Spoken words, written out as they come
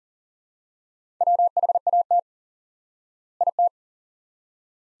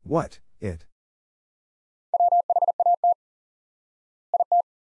What, it.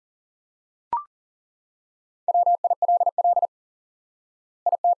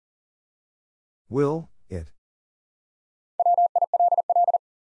 Will, it.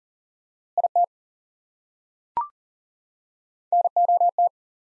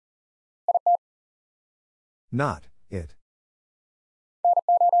 Not, it.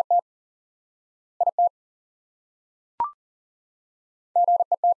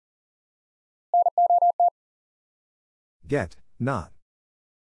 Get, not.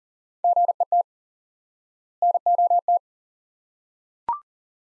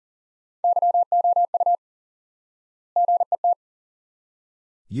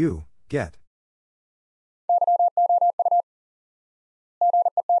 You, get.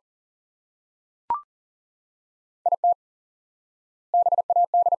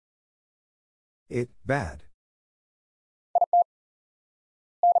 It, bad.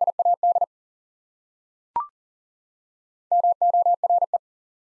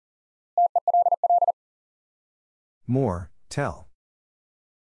 More, tell.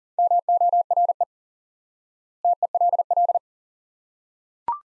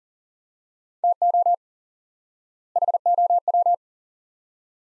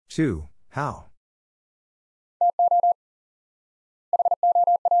 Two, how.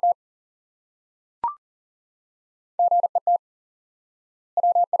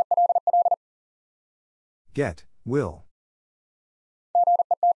 Get, will.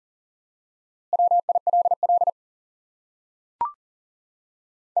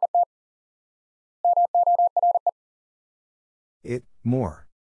 It, more.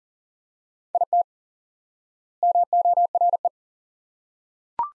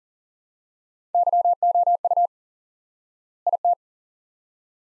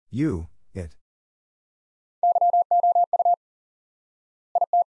 You, it.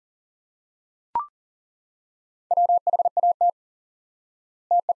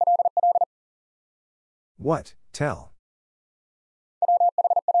 What, tell.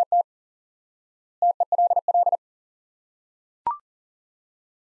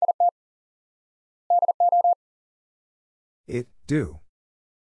 It, do.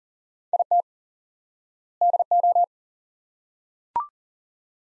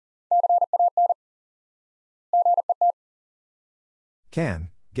 Can,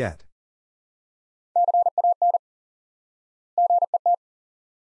 get.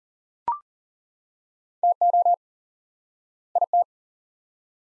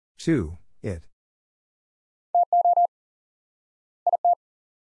 Two, it.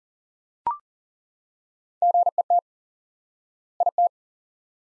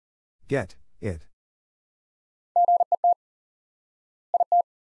 Get, it.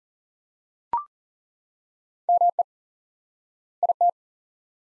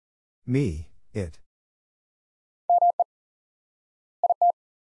 Me, it.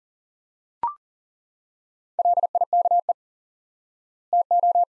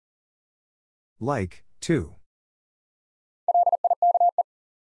 Like, too.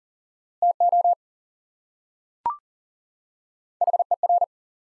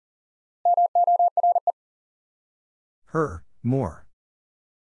 Her, more.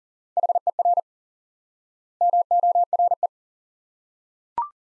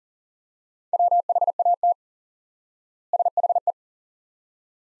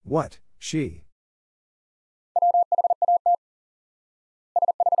 What, she.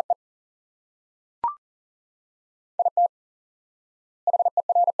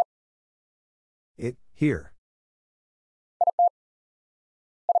 It, here.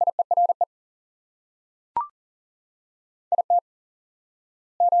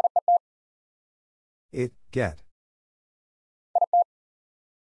 It, get.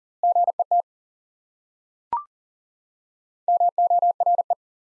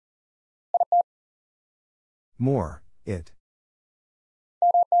 More, it.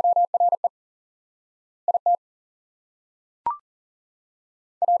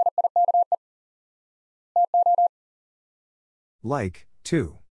 Like,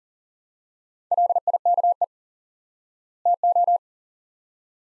 too.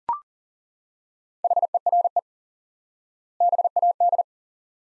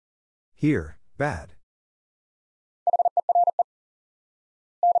 Here, bad.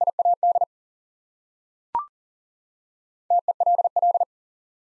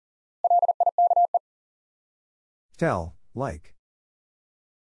 Tell, like.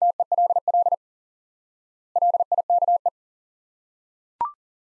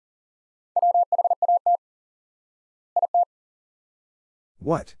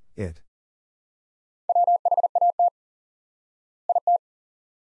 What, it.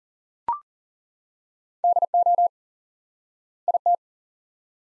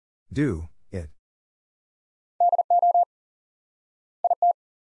 Do, it.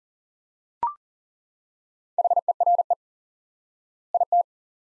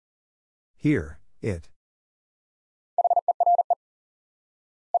 Here, it.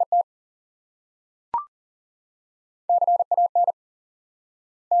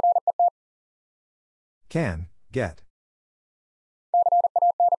 Can, get.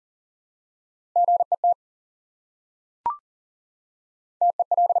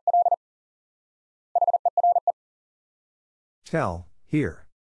 Tell, here.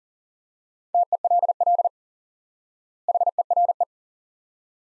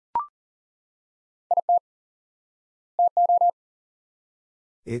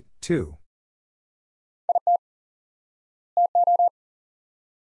 It, too.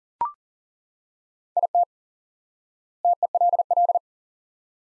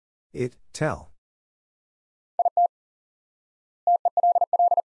 It, tell.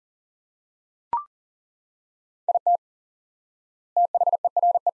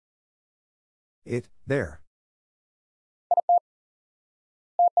 It, there.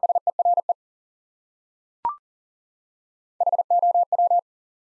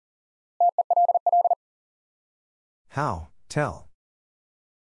 How, tell.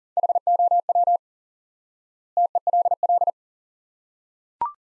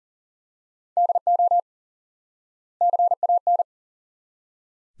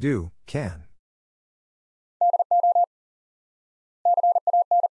 Do, can.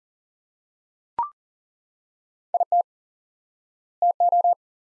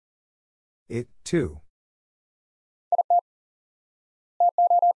 It, too.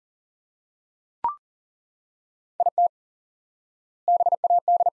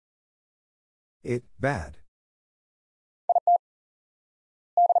 It, bad.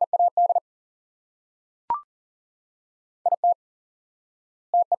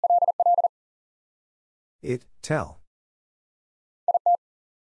 It, tell.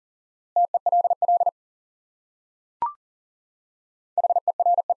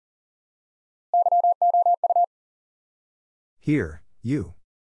 Here, you.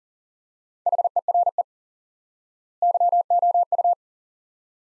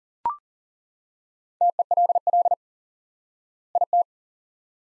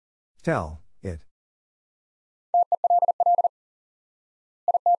 Tell, it.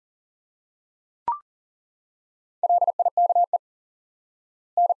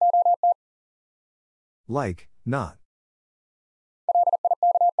 Like, not.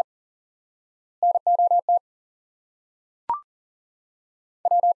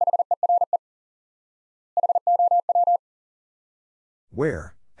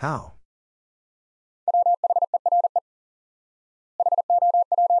 Where, how.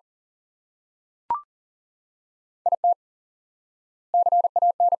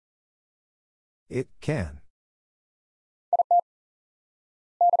 It, can.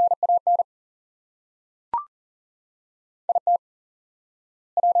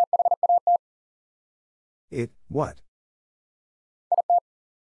 It, what?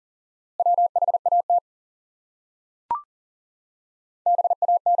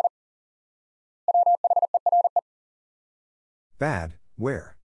 Bad,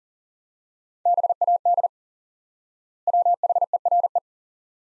 where?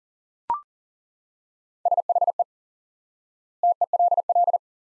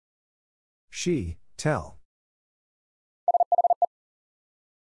 She, tell.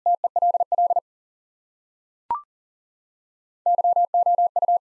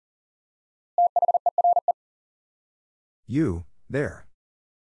 You, there.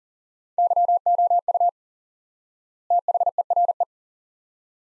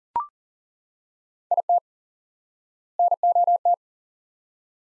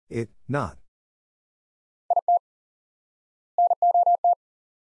 It, not.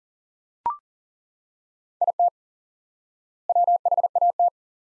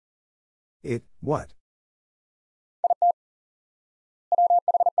 It, what?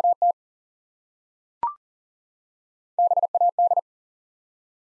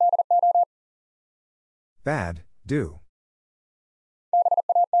 Bad, do.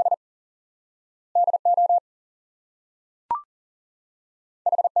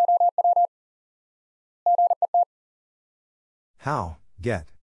 How, get.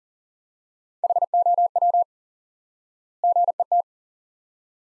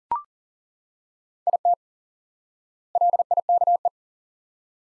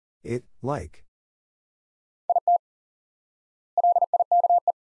 It, like.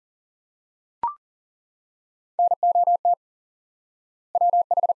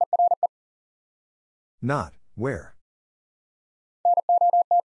 Not, where.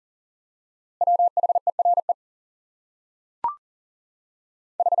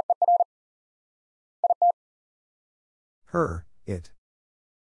 Her, it.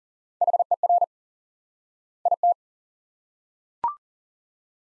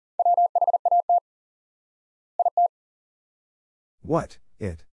 What,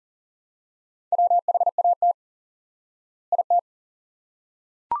 it.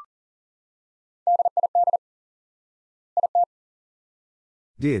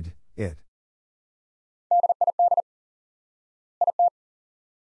 Did, it.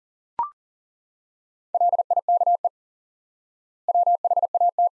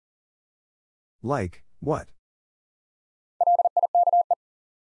 Like, what?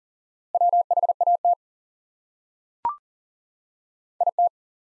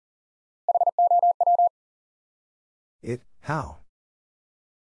 It, how?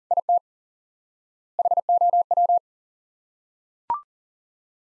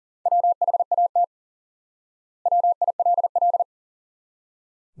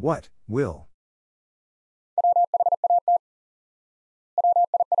 What, will?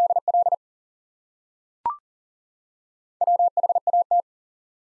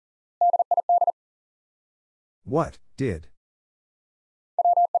 What, did?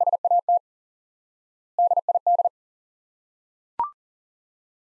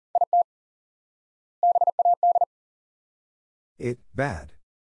 It, bad.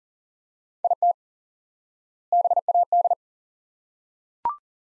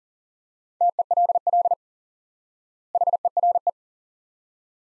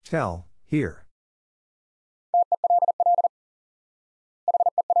 Tell, here.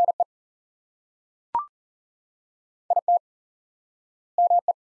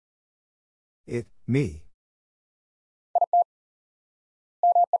 It, me.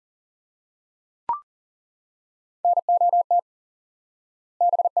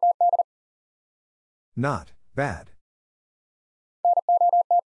 Not, bad.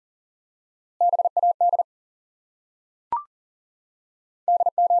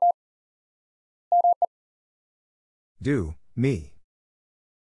 Do, me.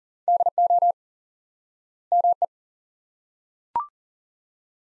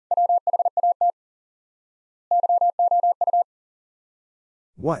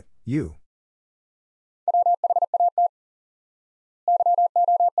 What, you?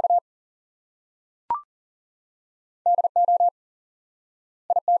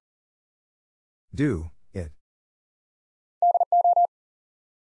 Do, it.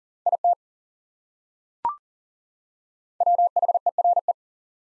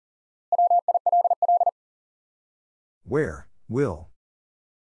 Where, will?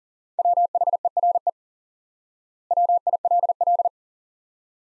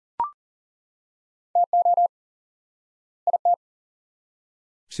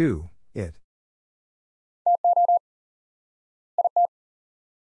 To, it.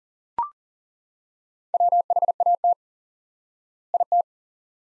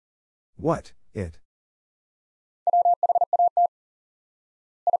 What, it.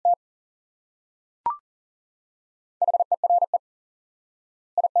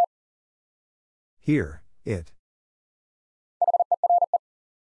 Here, it.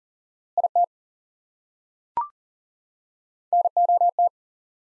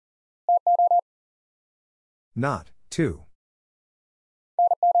 Not, to.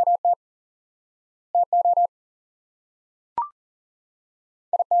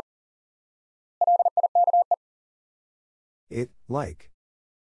 It, like.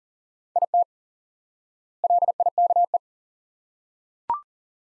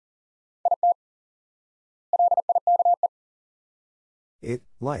 It,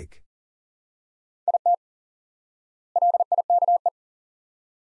 like.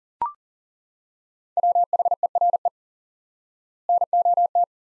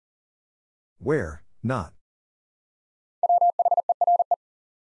 Where, not.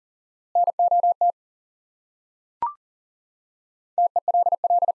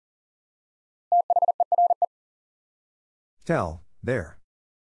 Tell, there.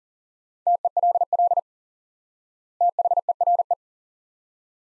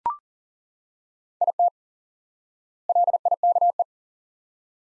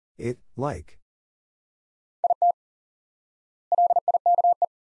 It, like.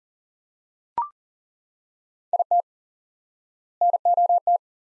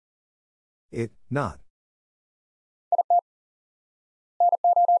 It, not.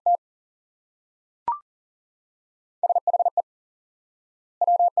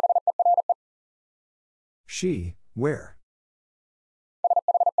 She, where?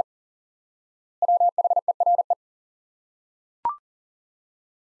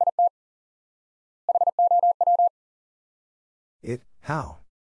 It, how?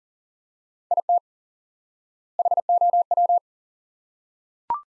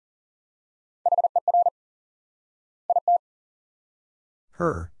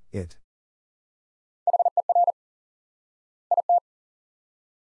 Her, it.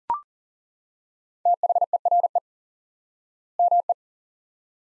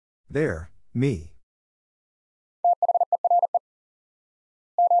 There, me.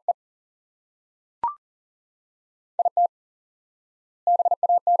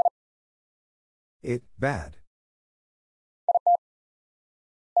 It, bad.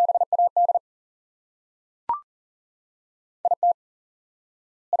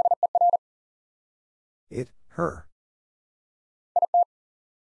 It, her.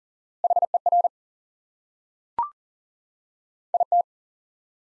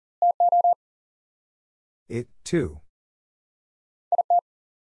 It, too.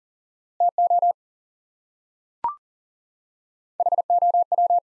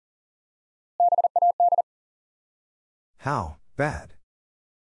 How, bad.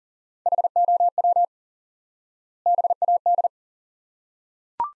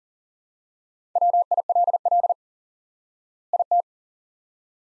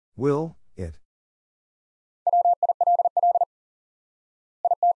 Will, it.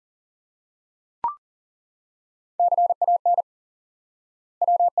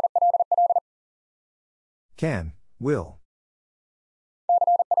 Can, will.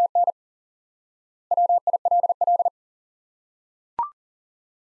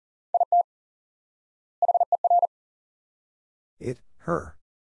 It, her.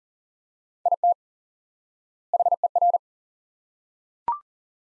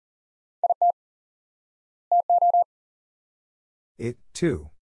 It, too.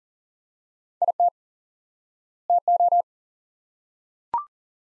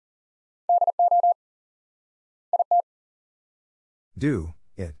 Do,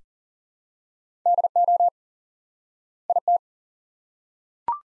 it.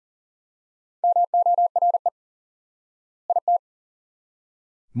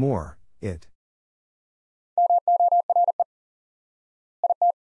 More, it.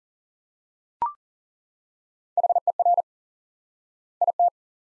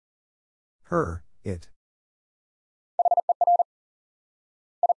 Her, it.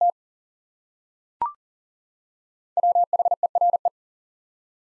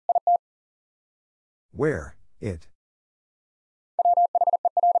 Where, it.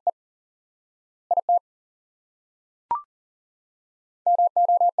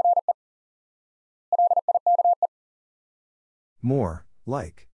 More,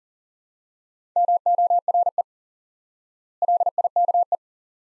 like.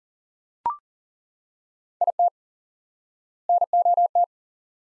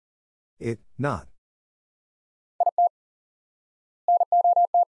 It, not.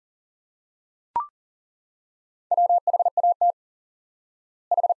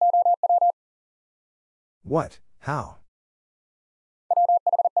 What, how?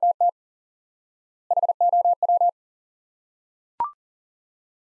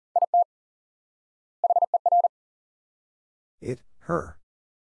 It, her.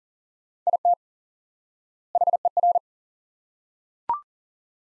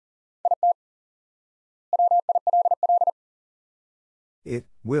 It,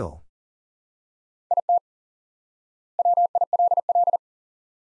 will.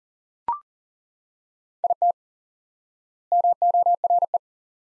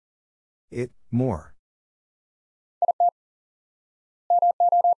 It, more.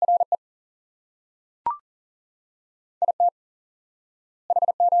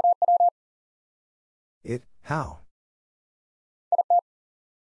 It, how?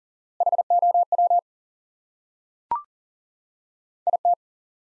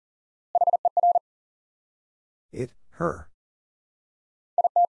 It, her.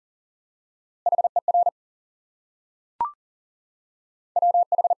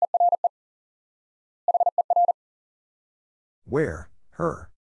 Where, her.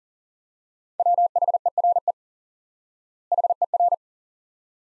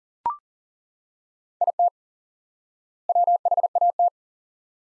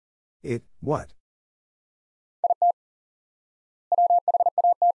 It, what?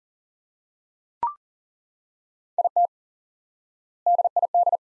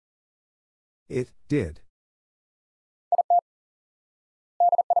 It, did.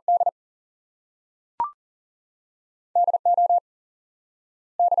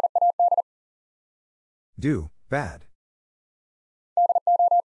 Do, bad.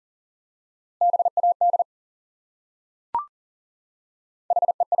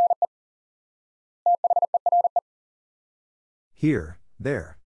 Here,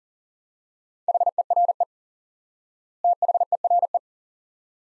 there.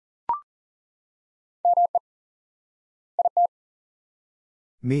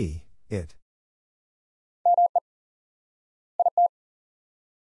 Me, it.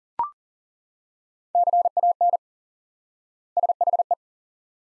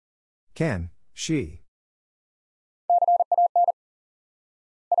 Can, she.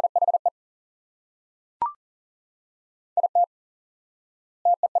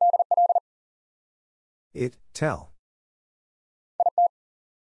 It, tell.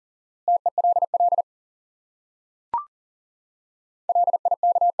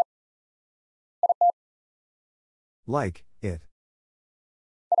 Like, it.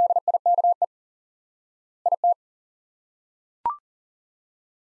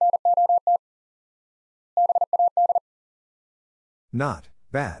 Not,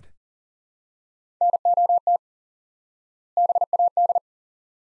 bad.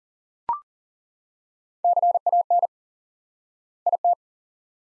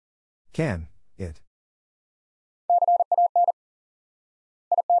 Can, it.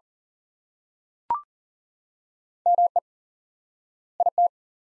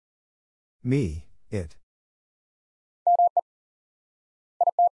 Me, it.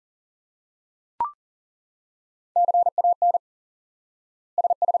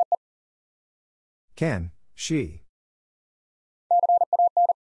 Can, she.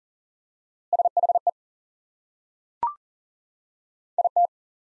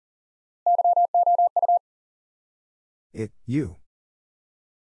 It, you.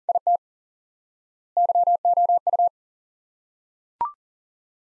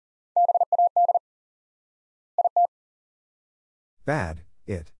 Bad,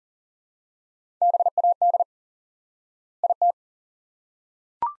 it.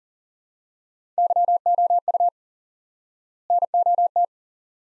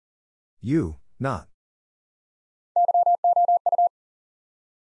 You, not.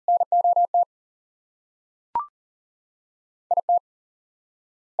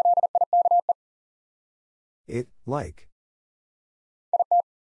 It, like.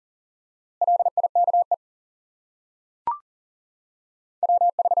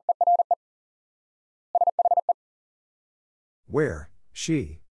 Where,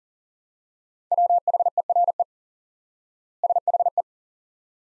 she.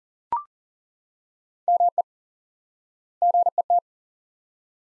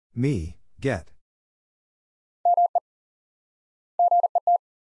 Me, get.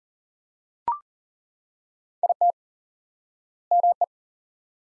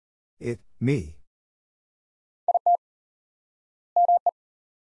 It, me.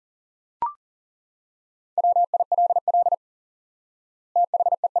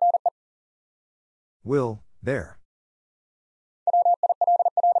 Will, there.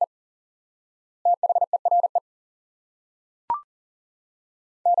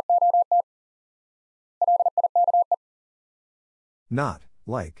 Not,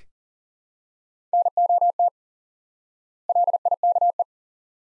 like.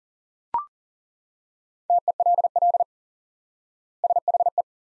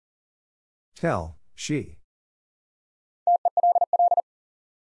 Tell, she.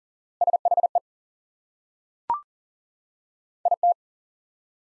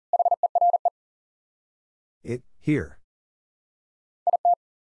 It, here.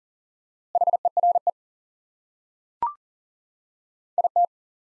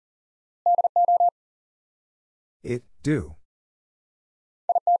 It, do.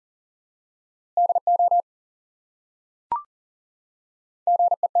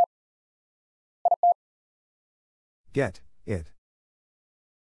 Get, it.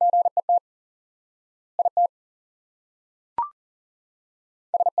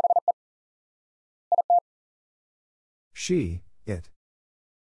 She, it.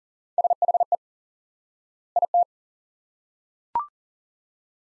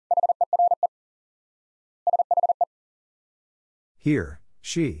 Here,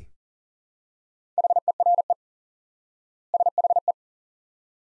 she.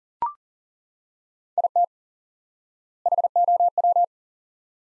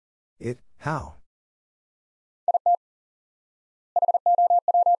 It, how.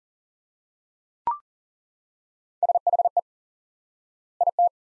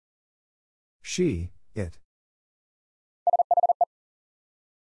 She, it.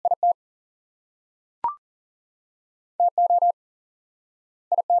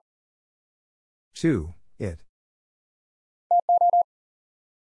 To, it.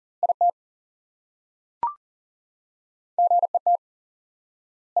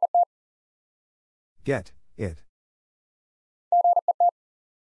 Get, it.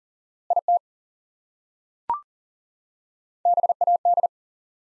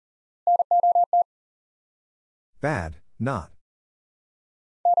 Bad, not.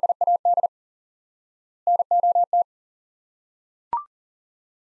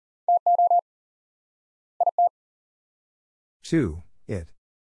 2, it.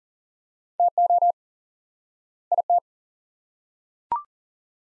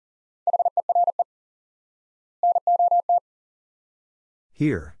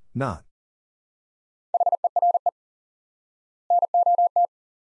 Here, not.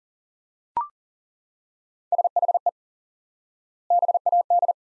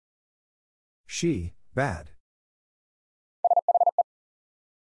 She, bad.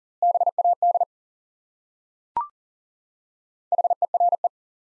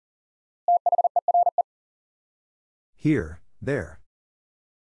 Here, there.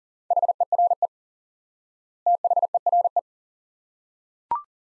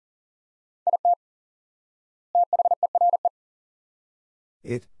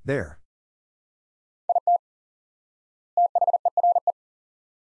 It, there.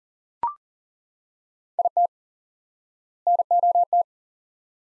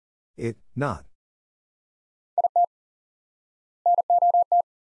 It, not.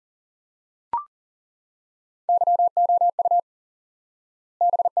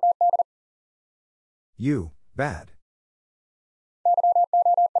 You, bad.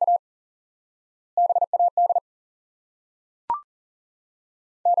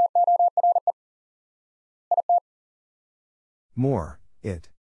 More, it.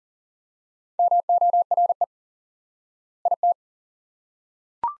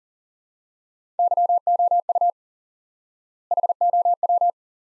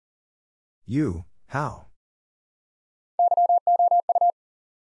 You, how?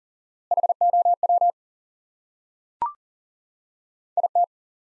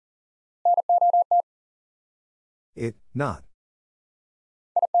 It, not.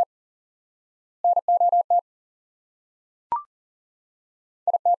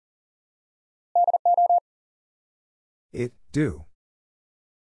 It, do.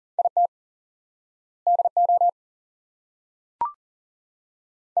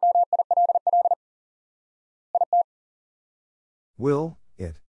 Will,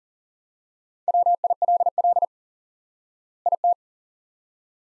 it.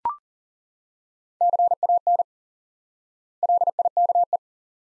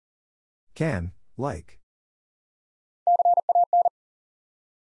 Can, like.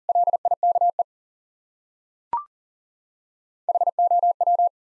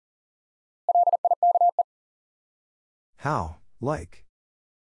 How, like.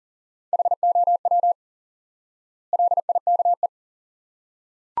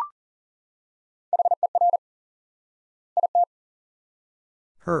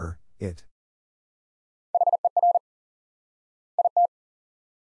 Her, it.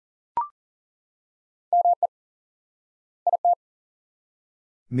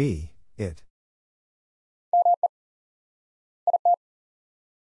 Me, it.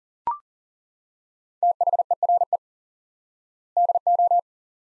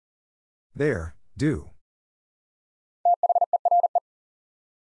 There, do.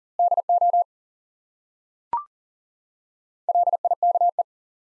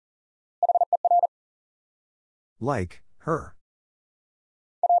 Like, her.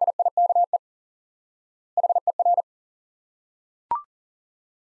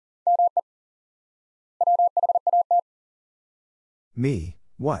 Me,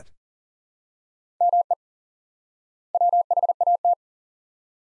 what?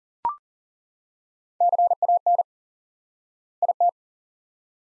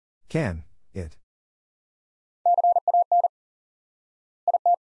 Can, it.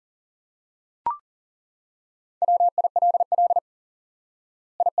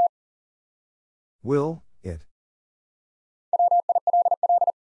 Will, it.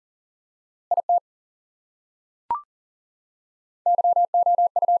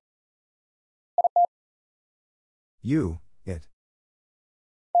 You, it.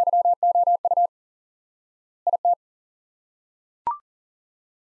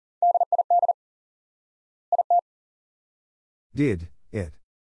 Did, it.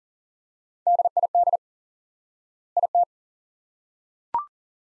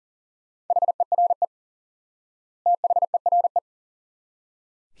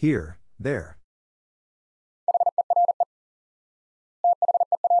 Here, there.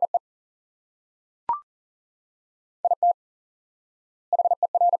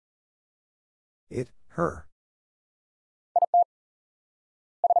 It, her.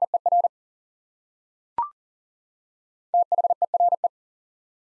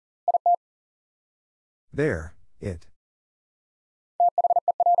 There, it.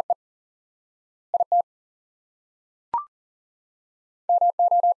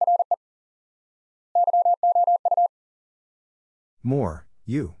 More,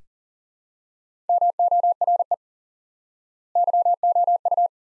 you.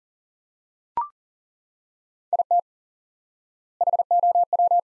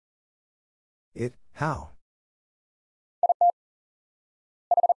 It, how?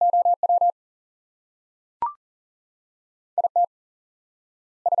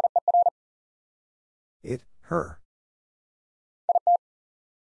 It, her.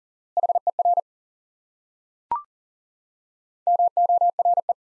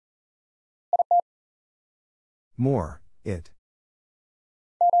 More, it.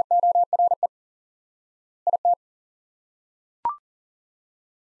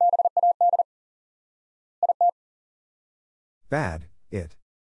 Bad, it.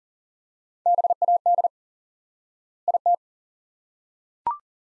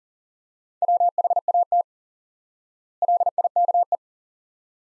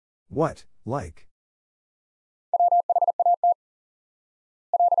 What, like?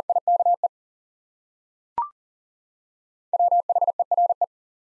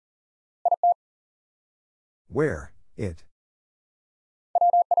 Where, it.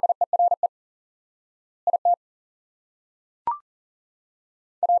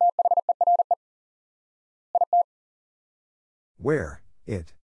 Where,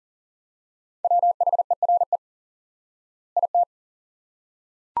 it.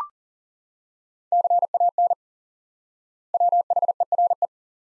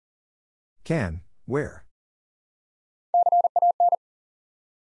 Can, where?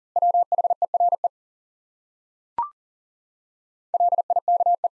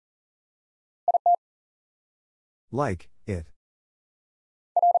 Like, it.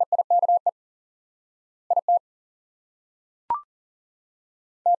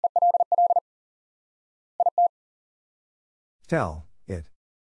 Tell, it.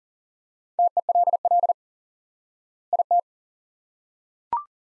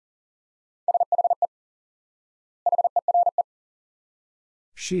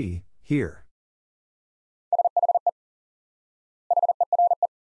 She, here.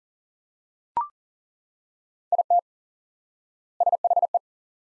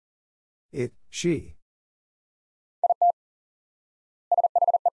 It, she.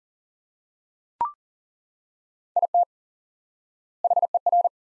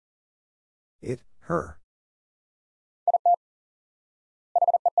 It, her.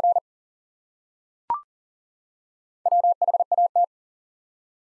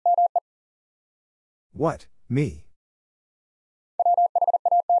 What, me?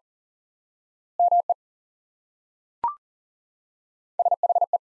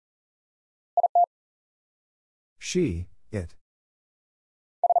 She, it.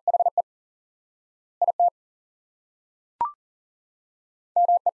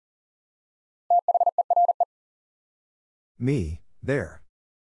 Me, there.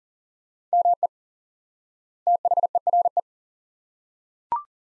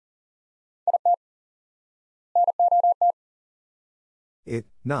 It,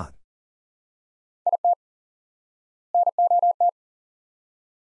 not.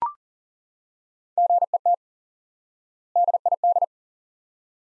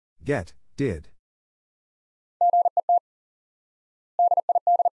 Get, did.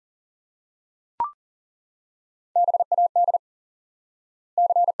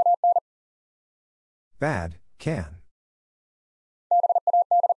 Bad, can.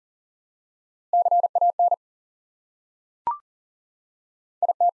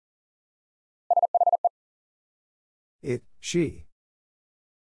 It, she.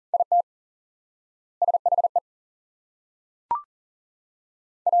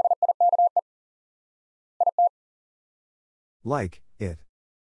 Like, it.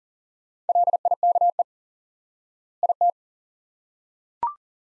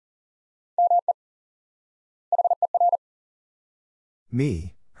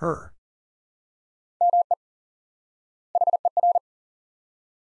 Me, her.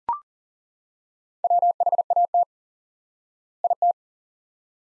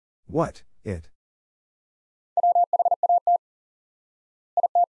 What, it.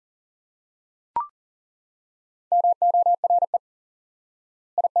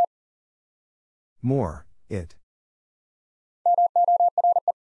 More, it.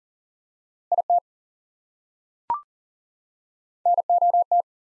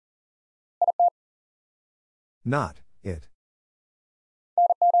 Not, it.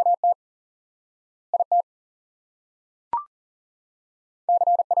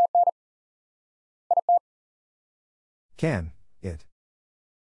 Can, it.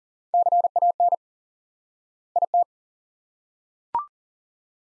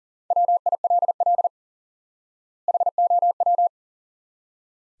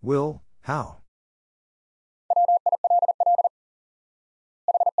 Will, how?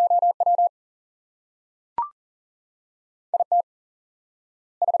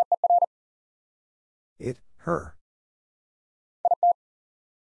 Her.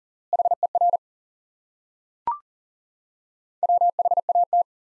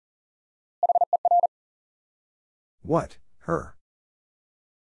 What, her?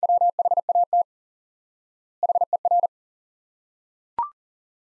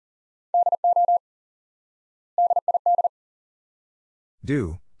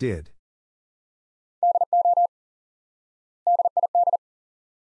 Do, did.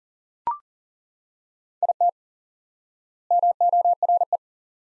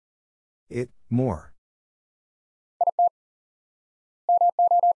 It, more.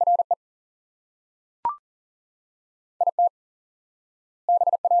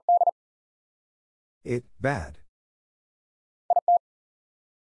 It, bad.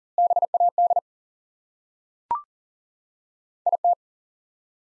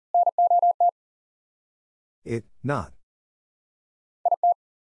 It, not.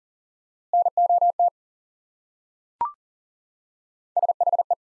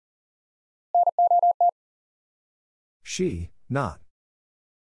 She, not.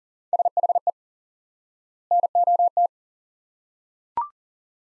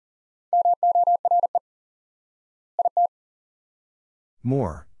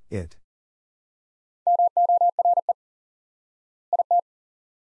 More, it.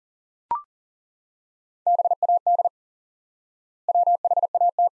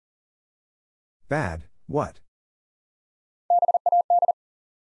 Bad, what?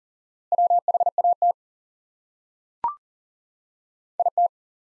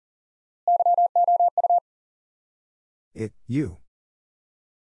 It, you.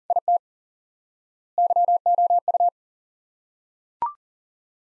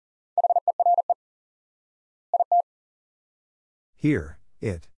 Here,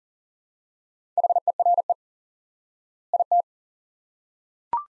 it.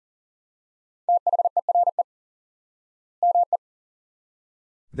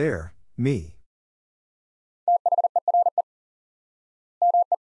 There, me.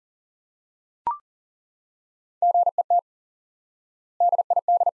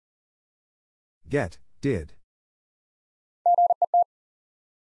 Get, did.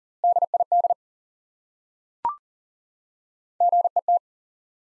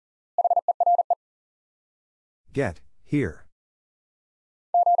 Get, here.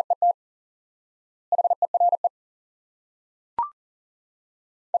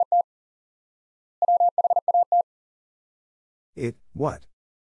 It, what?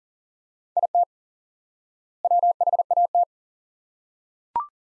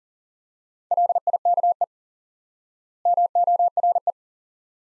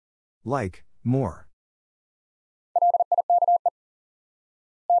 Like, more.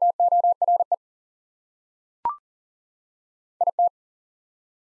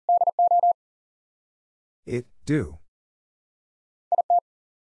 It, do.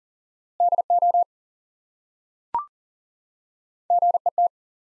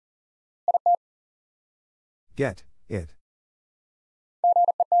 Get, it.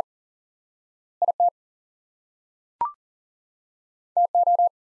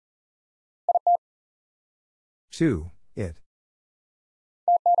 To, it.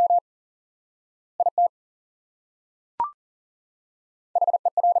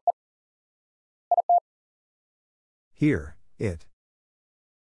 Here, it.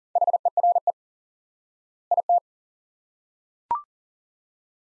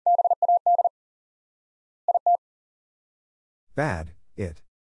 Bad, it.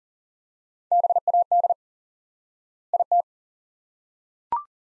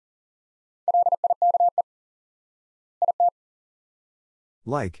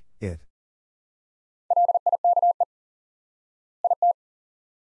 Like, it.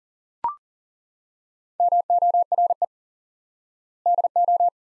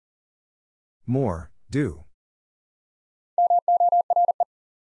 More, do.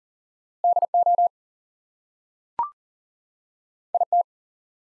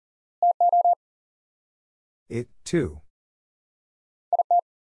 It, too.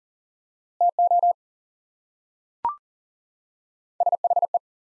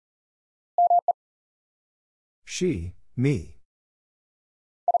 She, me.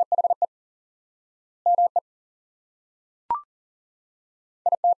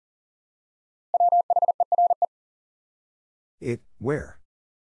 It, where?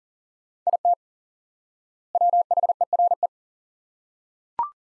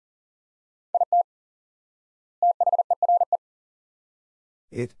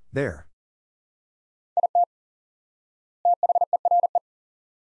 It, there.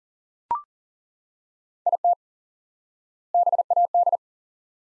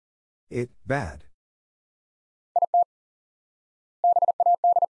 It, bad.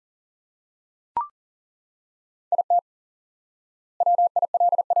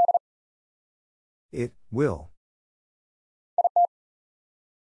 It, will.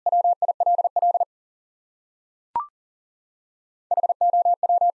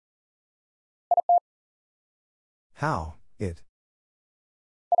 How, it.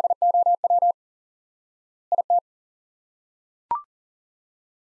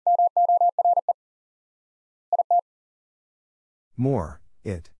 More,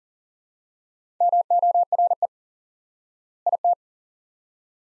 it.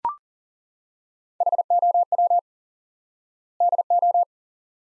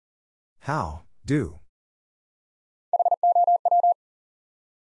 How, do.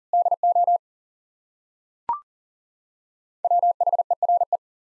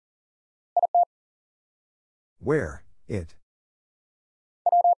 Where, it.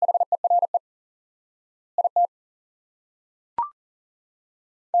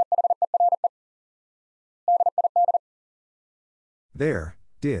 There,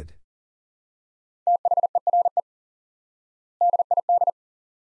 did.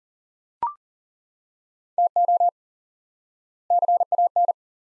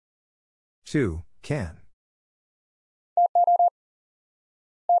 To, can.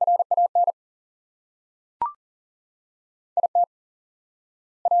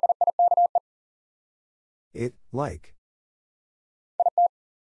 It, like.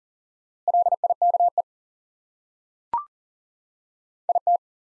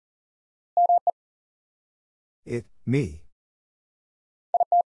 It, me.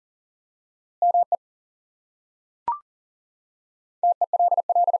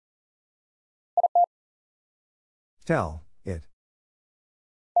 Tell, it.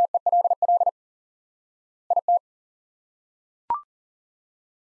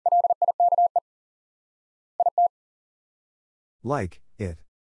 Like, it.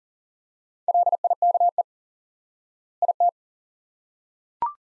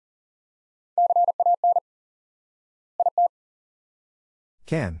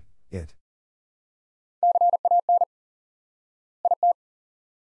 Can, it.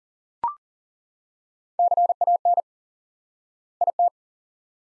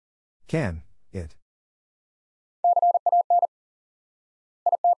 Can, it.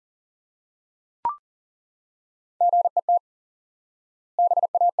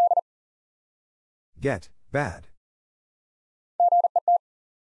 Get, bad.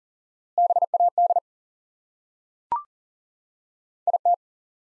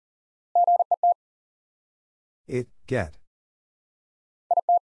 It, get.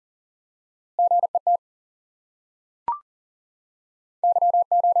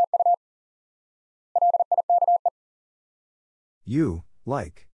 You,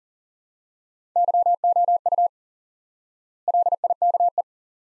 like.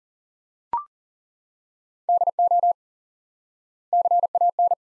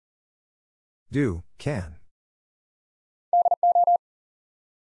 Do, can.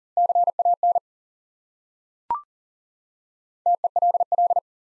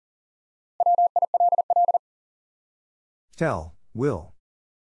 Tell, will.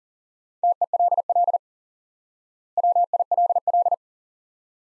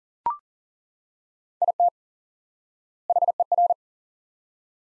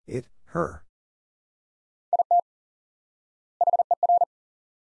 It, her.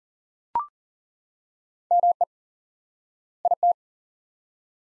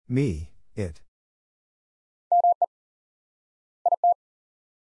 Me, it.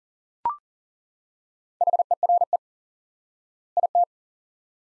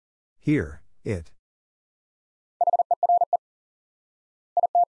 Here, it.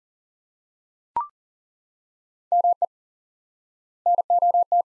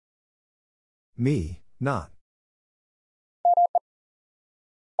 Me, not.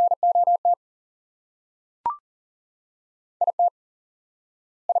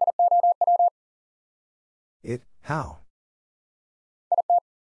 It, how.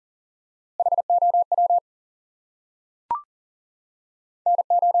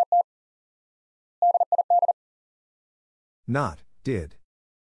 Not, did.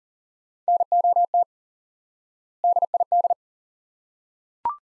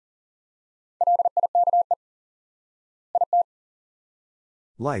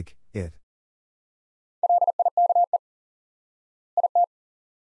 Like, it.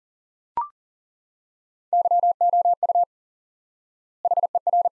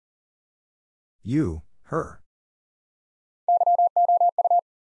 You, her.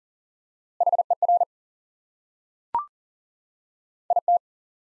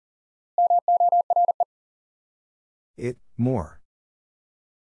 It, more.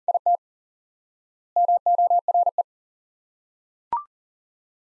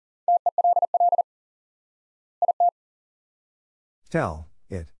 Tell,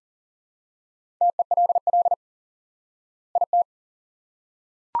 it.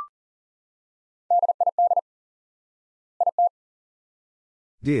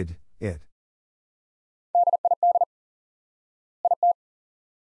 Did, it.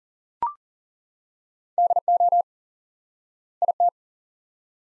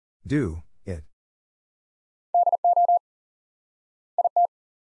 Do, it.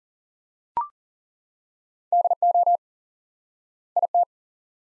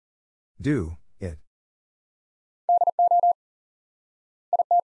 Do, it.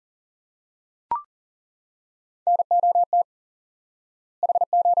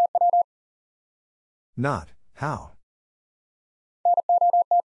 Not, how.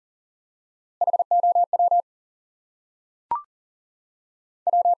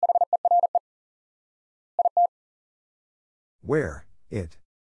 Where, it.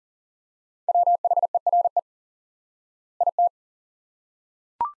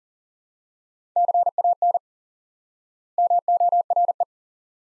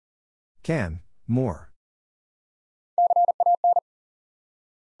 Can, more.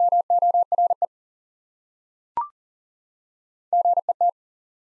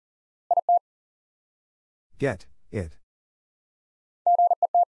 Get, it.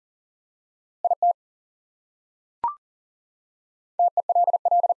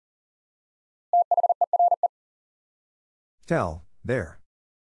 Tell, there.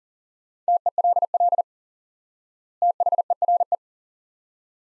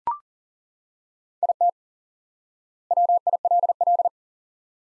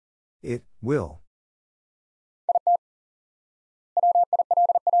 It, will.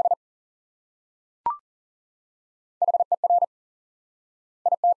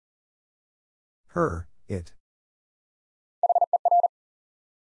 Her, it.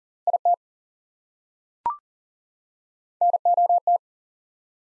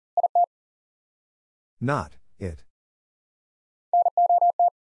 Not, it.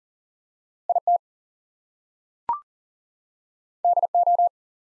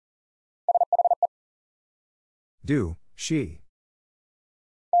 Do, she.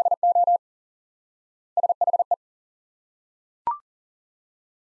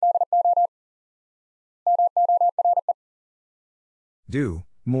 Do,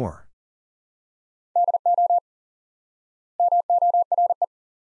 more.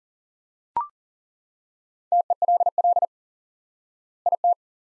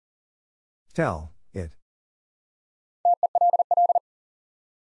 Tell, it.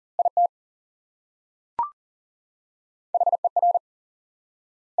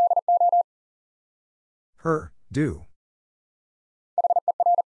 Her, do.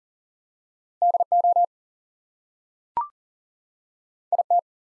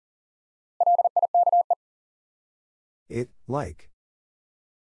 It, like.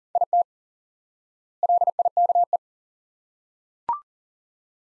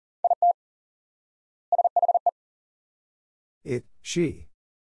 It, she.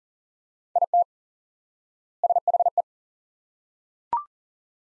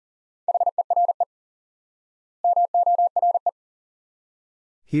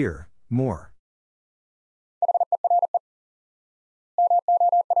 Here, more.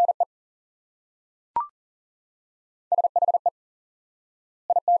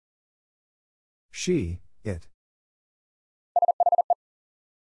 She, it.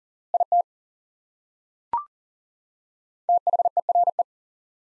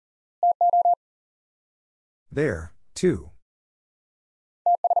 There, too.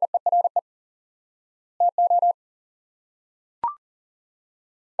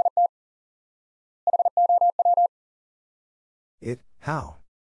 It, how.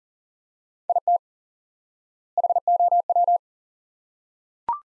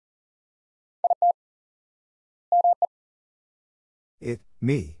 It,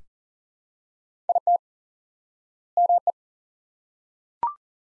 me.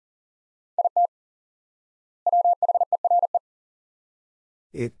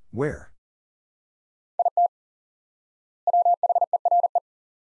 It, where.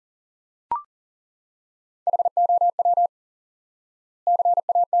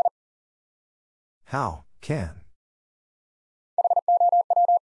 How, can.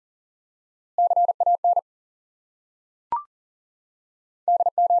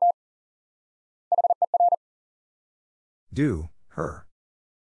 Do, her.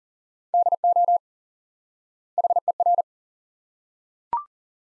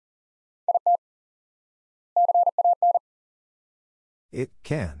 It,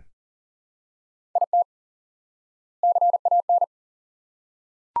 can.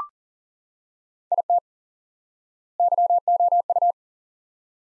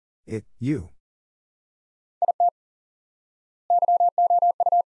 It, you.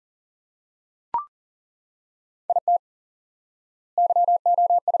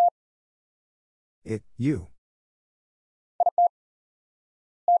 It, you.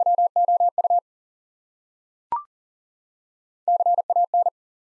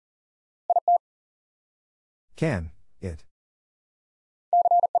 Can, it.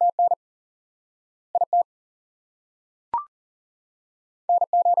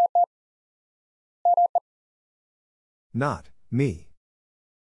 Not, me.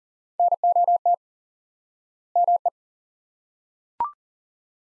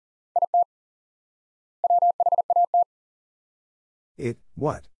 It,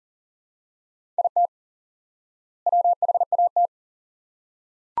 what?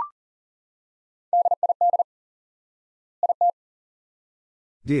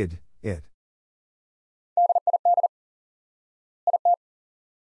 Did, it.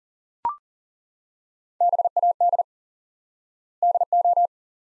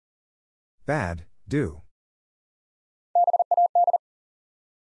 Bad, do.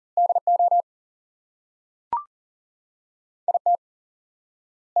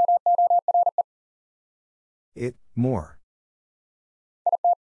 It, more.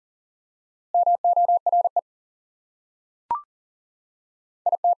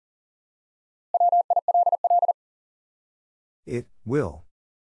 It, will.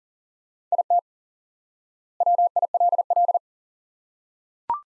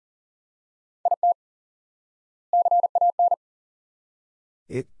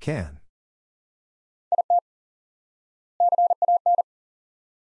 It, can.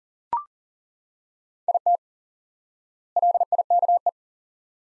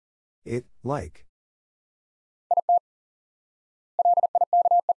 It, like.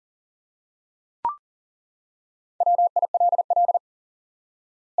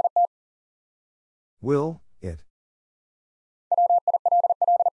 Will, it.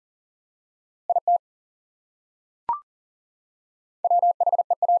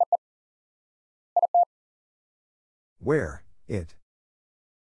 Where, it.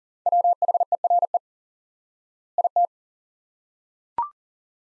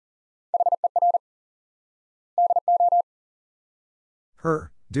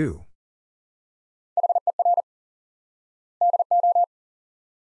 Her, do.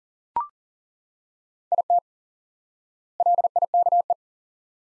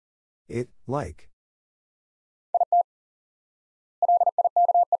 It, like.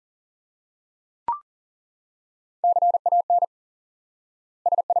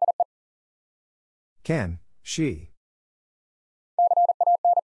 Can, she.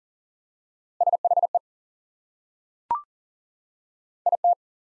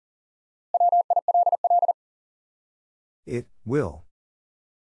 It, will.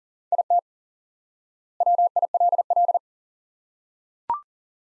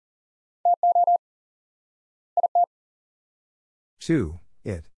 To,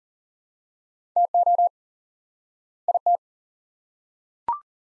 it.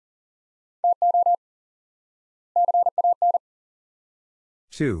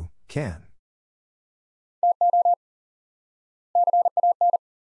 To, can.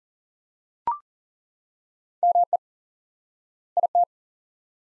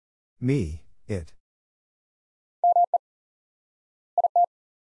 Me, it.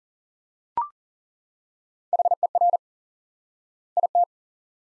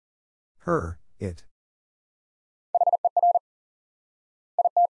 Her, it.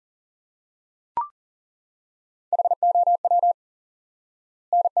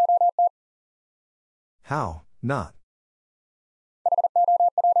 How, not.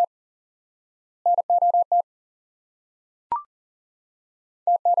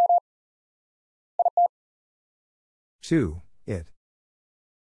 To, it.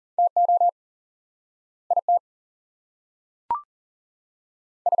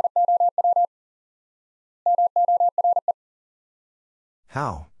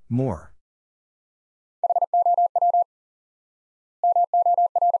 How, more.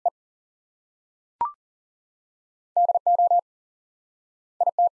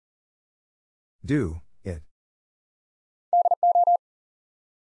 Do, it.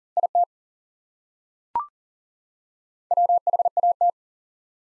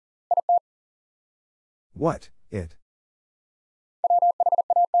 What, it.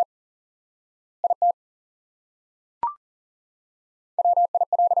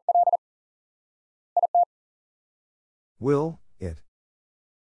 Will, it.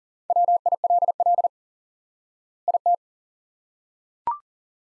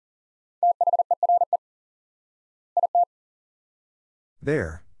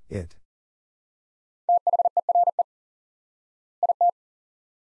 There, it.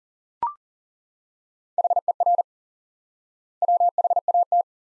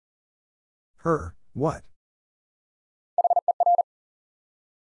 Her, what?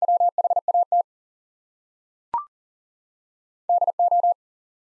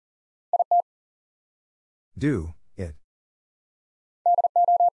 Do, it.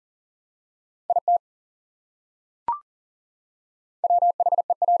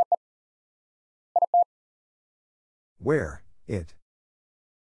 Where, it.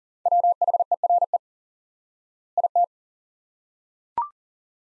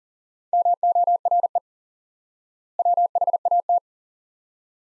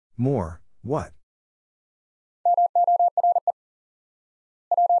 More, what?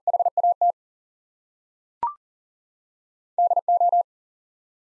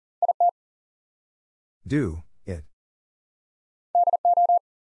 Do, it.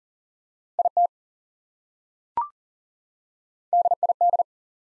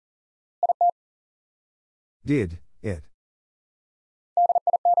 Did, it.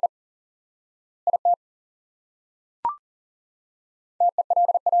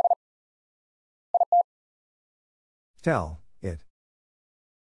 Tell, it.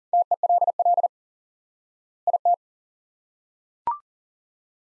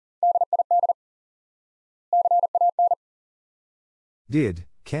 Did,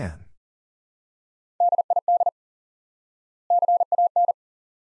 can.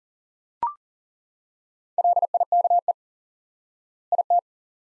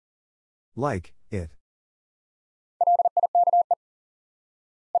 Like, it.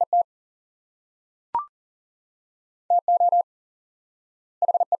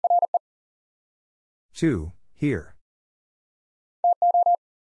 To, here.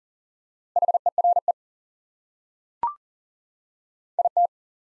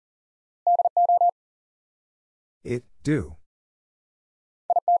 It, do.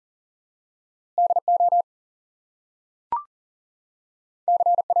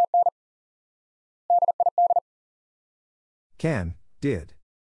 Can, did.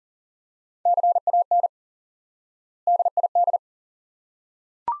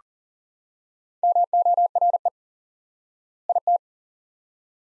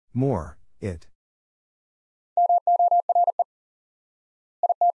 More, it.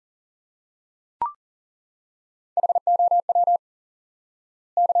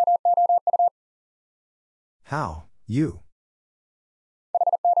 How, you.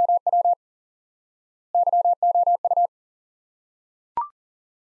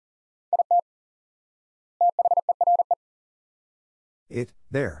 It,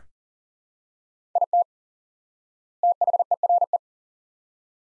 there.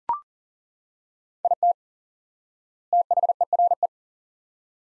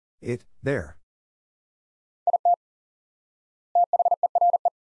 It, there.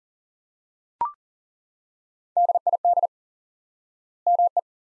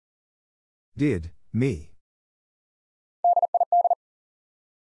 Did, me.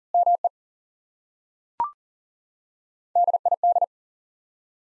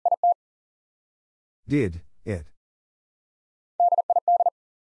 Did, it.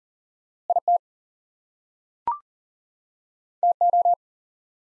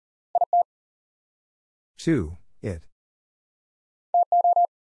 To, it.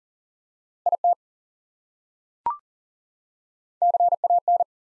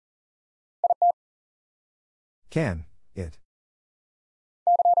 Can, it.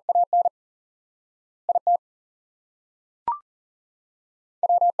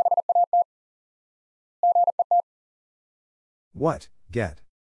 What, get.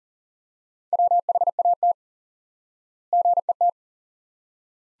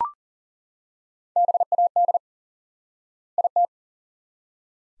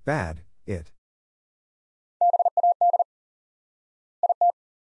 Bad, it.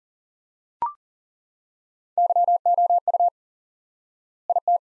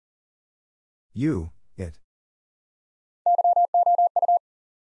 You, it.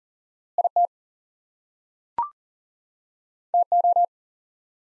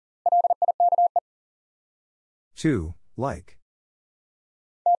 To, like.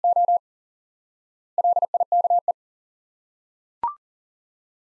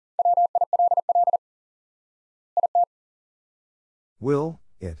 Will,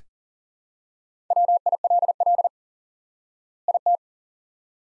 it.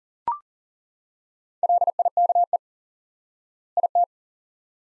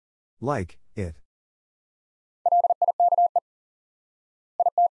 Like, it.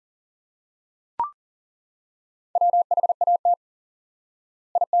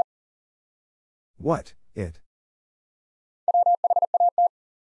 What, it.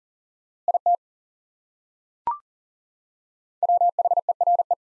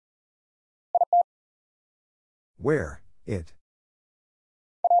 Where, it.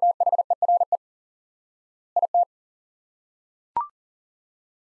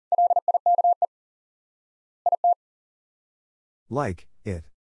 Like, it.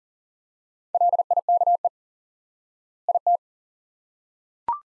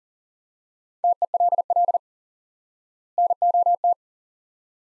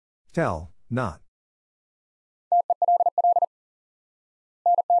 Tell, not.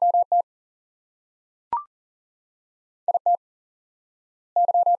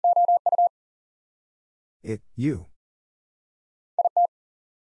 It, you.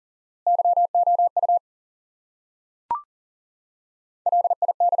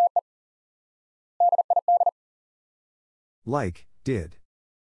 Like, did.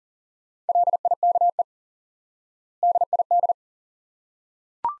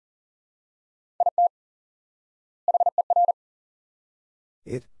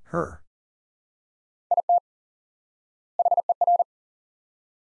 It, her.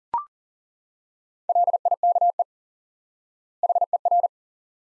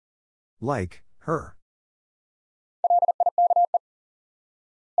 Like, her.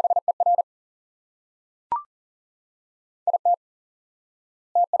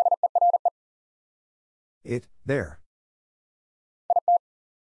 It, there.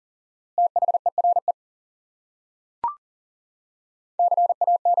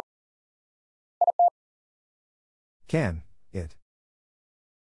 Can, it.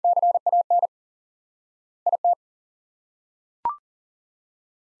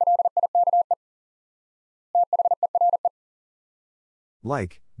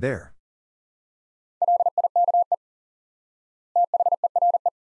 Like, there.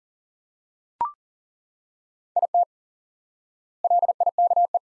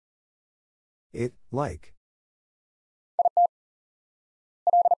 It, like.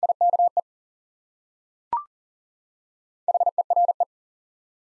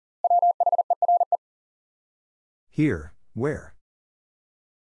 Here, where.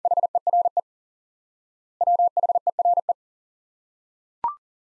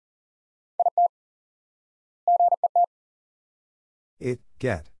 It,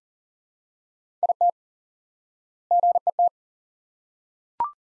 get.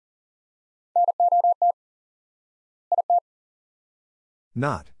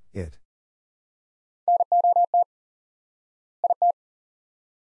 Not, it.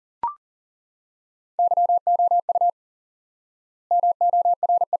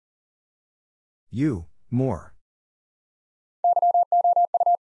 You, more.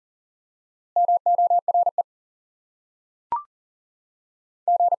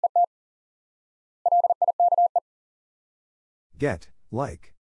 Get,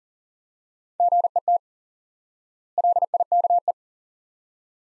 like.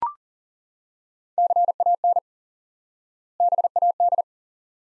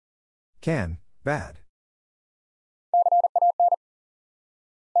 Can, bad.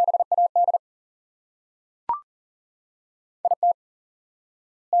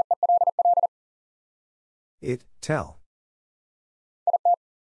 It, tell.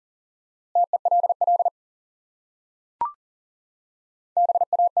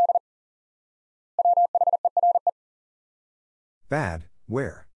 Bad,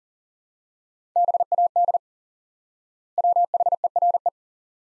 where.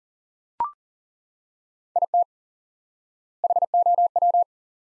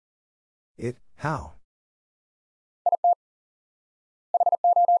 It, how.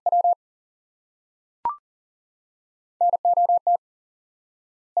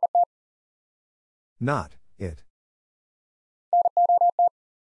 Not, it.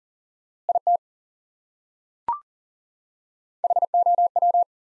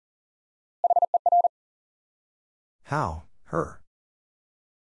 How, her.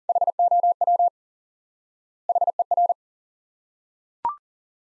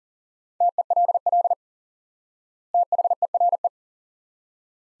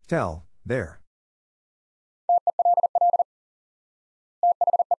 Tell, there.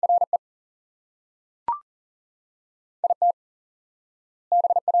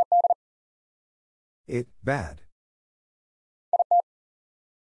 It, bad.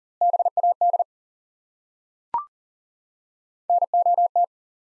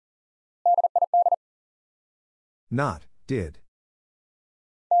 Not, did.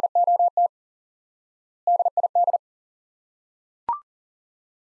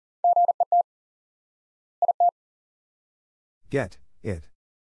 Get, it.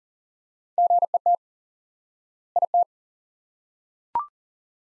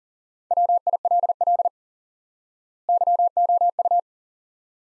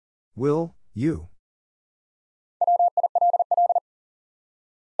 Will, you.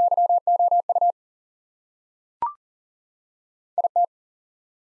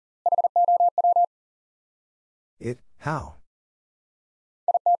 It, how.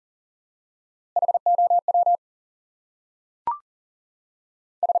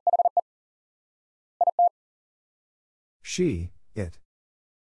 She, it.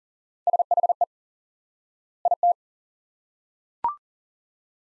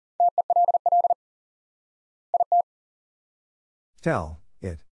 Tell,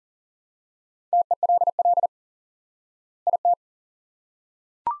 it.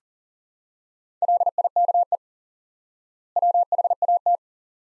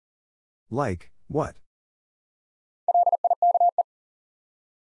 Like, what?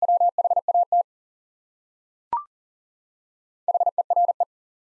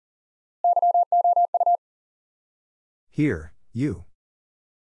 Here, you.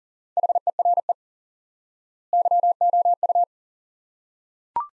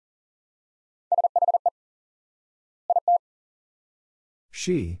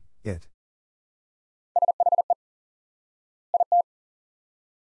 She, it.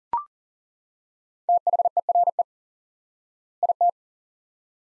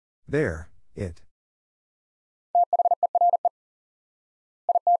 There, it.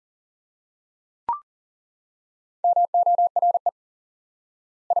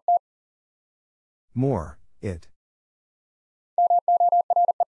 More, it.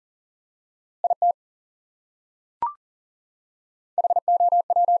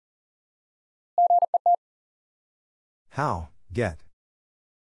 How, get.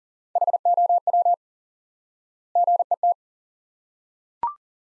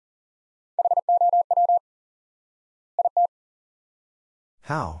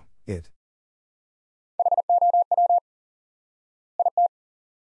 How, it.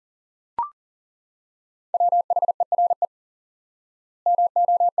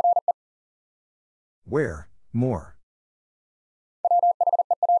 Where, more.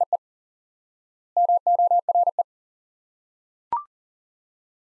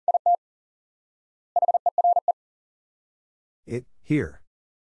 It, here.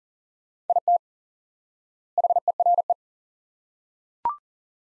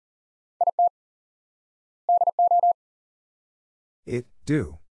 It,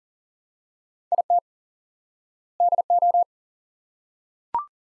 do.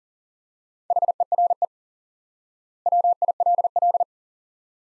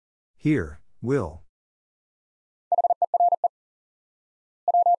 Here, will.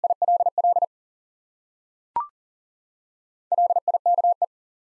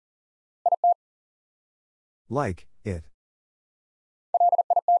 Like, it.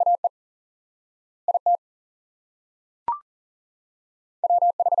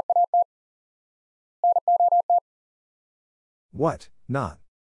 What, not.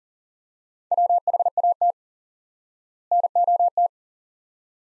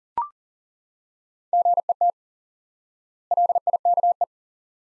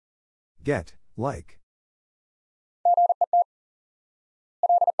 Get, like.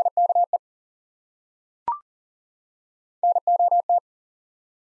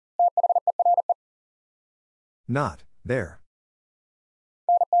 Not, there.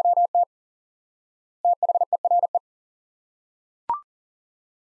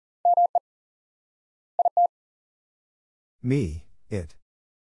 Me, it.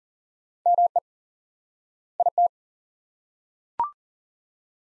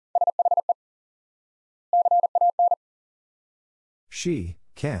 She,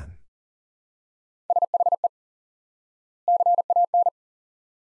 can.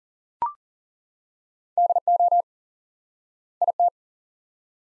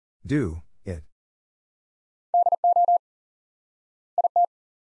 Do, it.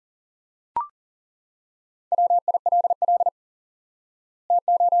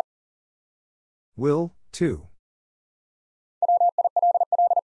 Will, too.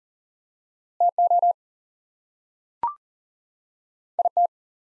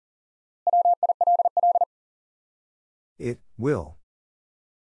 It, will.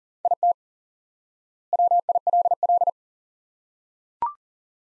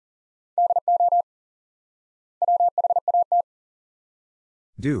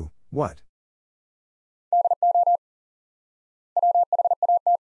 Do, what?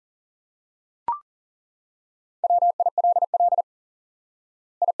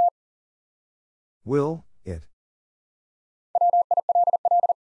 Will, it.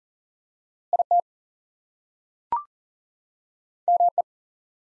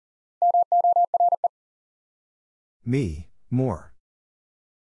 Me, more.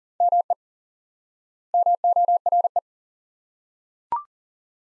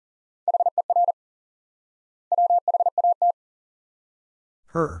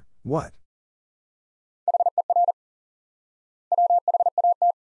 Her, what?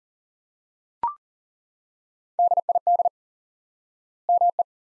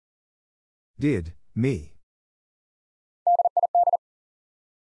 Did, me.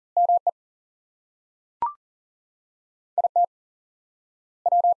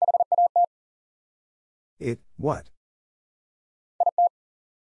 It, what?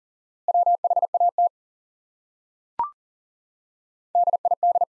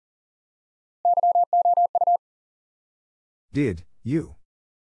 Did, you.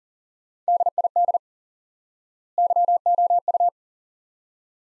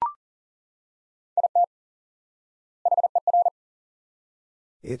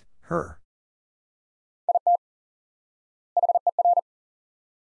 It, her.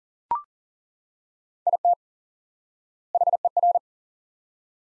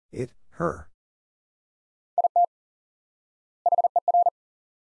 It, her.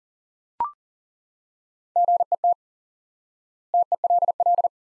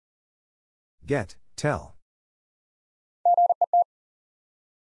 Get, tell.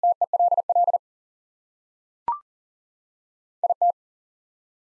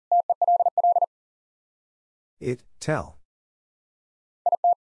 It, tell.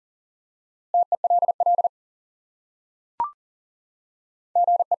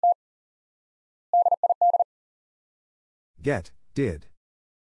 Get, did.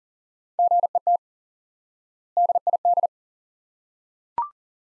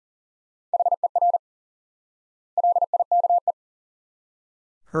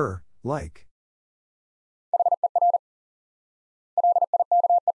 Her, like.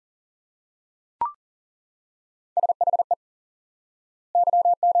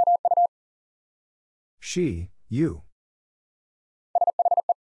 She, you.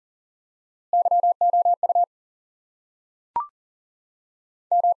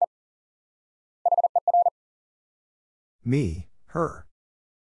 Me, her.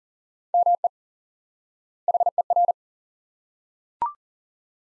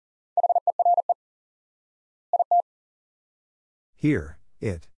 Here,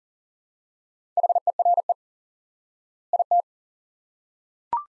 it.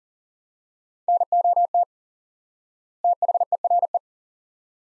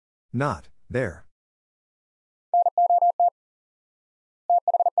 Not, there.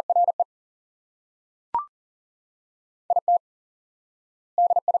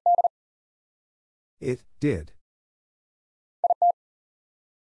 It, did.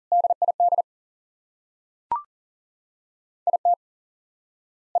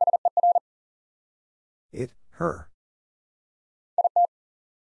 It, her.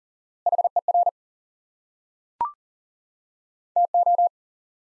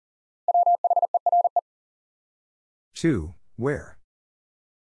 To, where?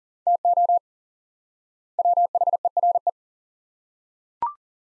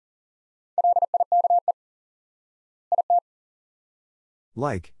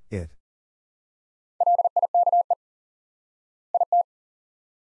 Like, it.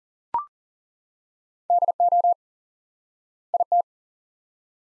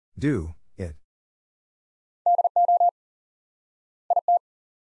 Do, it.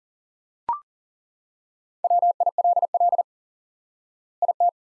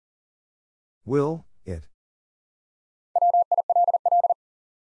 Will, it.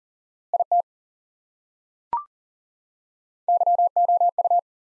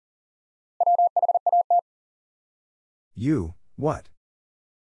 You, what?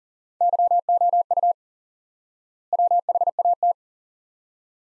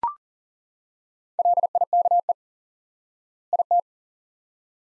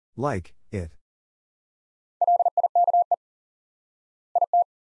 Like, it.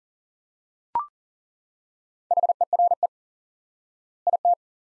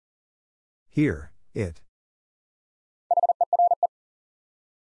 Here, it.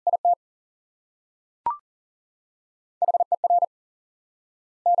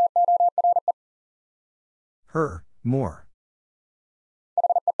 Her, more.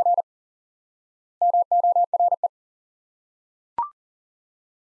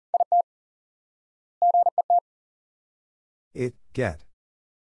 It, get.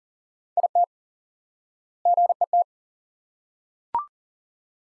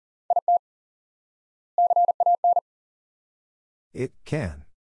 It, can.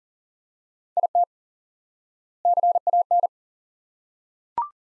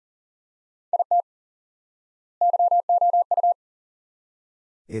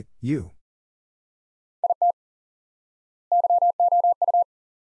 It, you.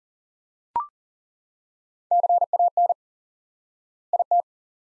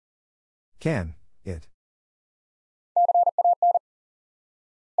 Can, it.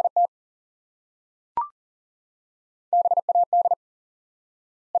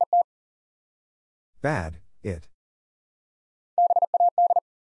 Bad, it.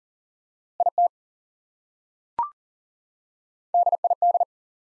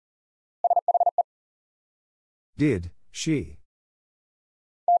 Did, she.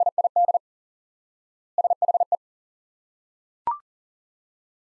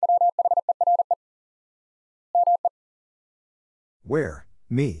 Where,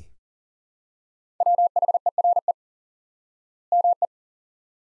 me.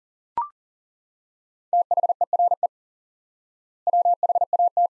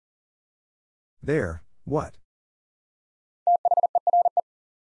 There, what?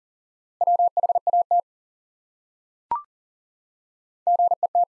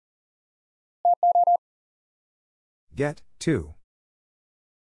 Get, to.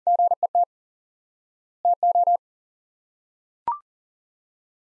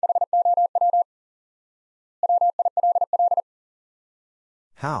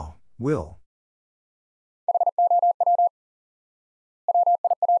 How, will.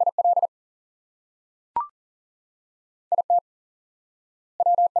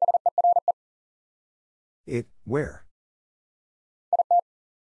 It, where.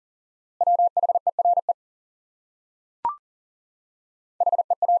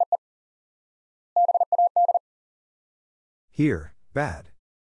 Here, bad.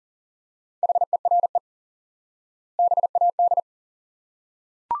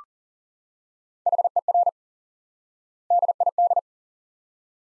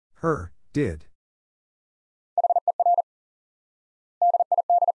 Her, did.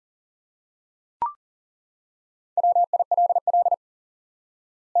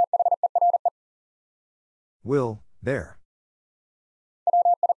 Will, there.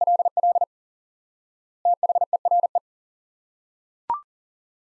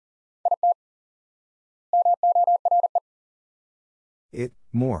 It,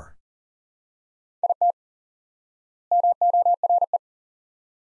 more.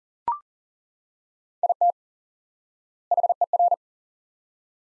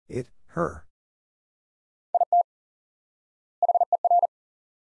 It, her.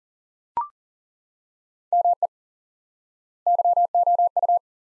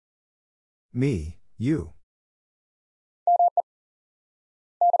 Me, you.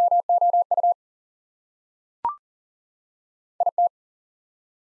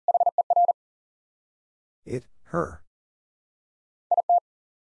 It, her.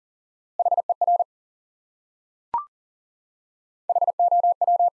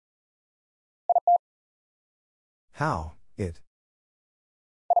 How, it.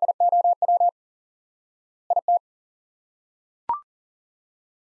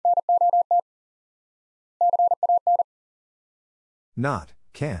 Not,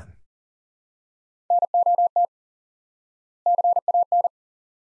 can.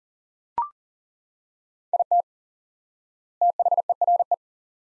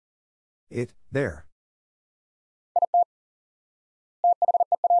 It, there.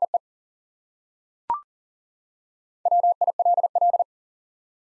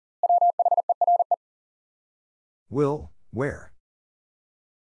 Will, where.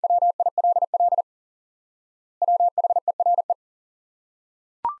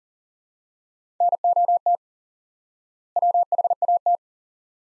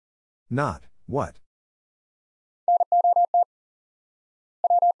 Not, what.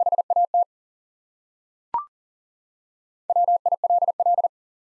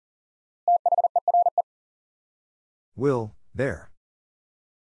 Will, there.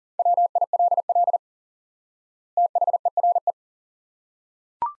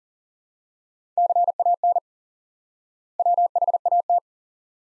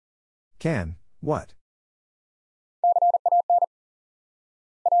 Can, what.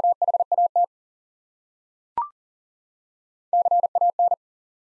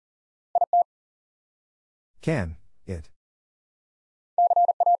 Can, it.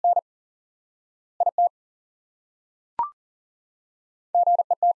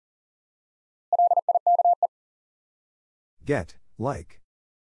 Get, like.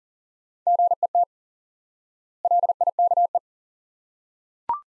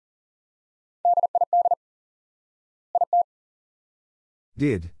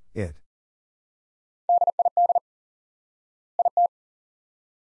 Did, it.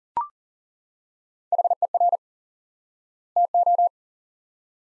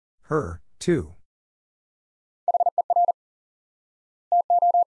 Her, too.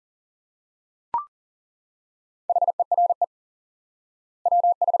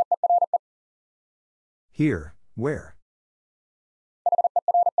 Here, where.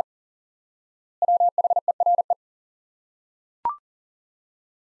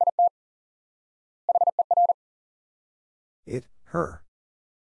 It, her.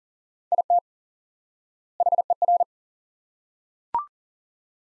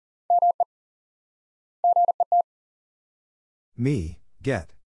 Me,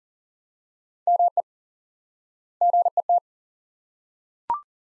 get.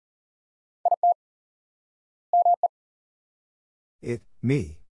 It,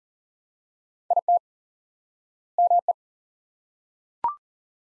 me.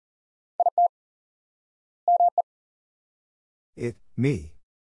 It, me.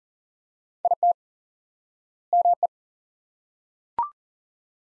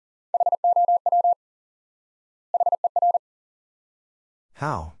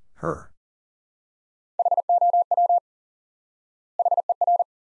 How, her.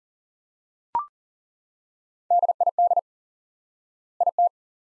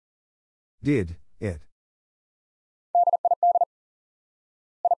 Did, it.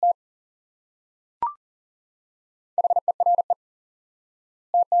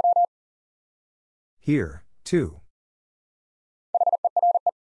 Here, too.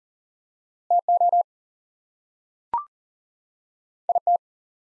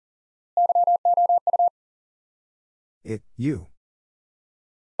 It, you.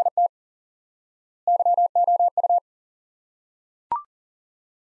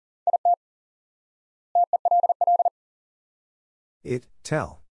 It,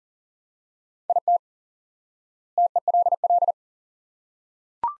 tell.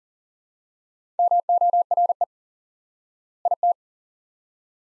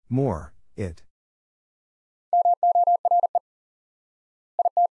 More, it.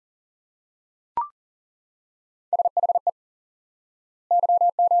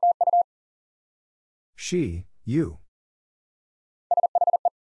 She, you.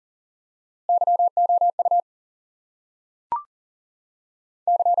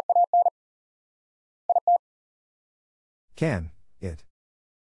 Can, it.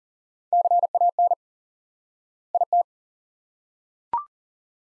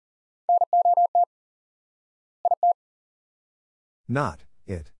 Not,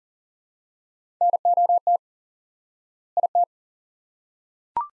 it.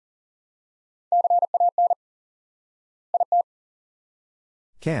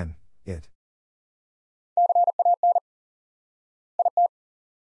 Can, it.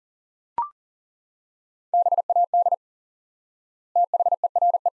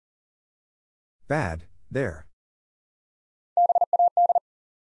 Bad, there.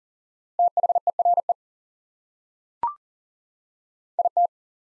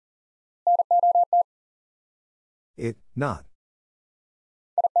 It, not.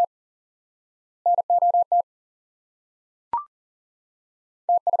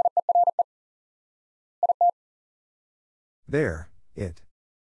 There, it.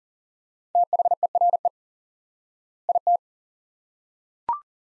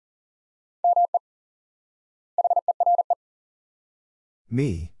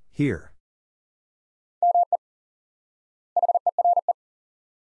 Me, here.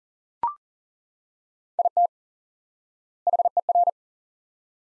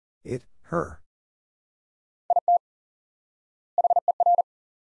 It, her.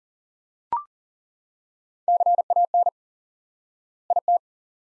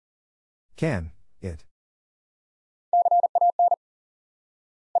 Can, it.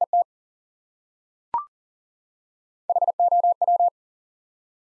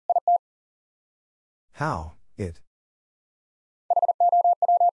 How, it.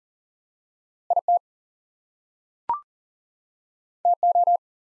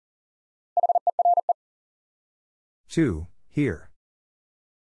 Two, here.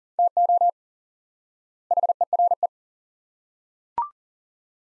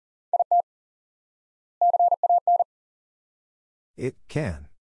 It, can.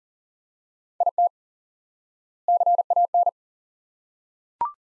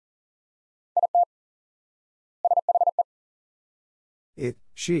 It,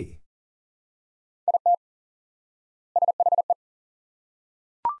 she.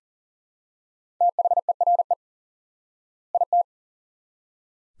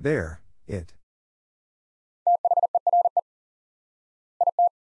 There, it.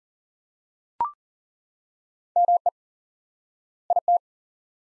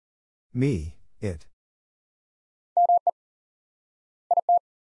 Me, it.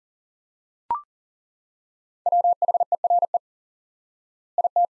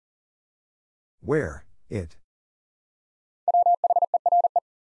 Where, it.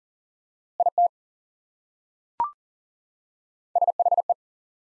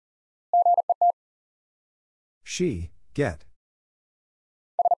 she, get.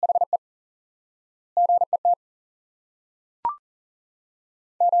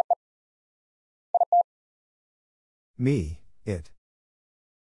 Me, it.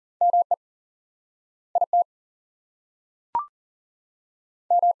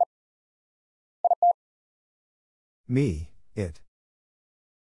 Me, it.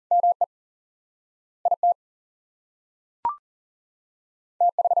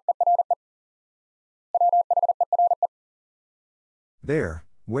 There,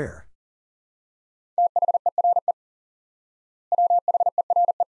 where.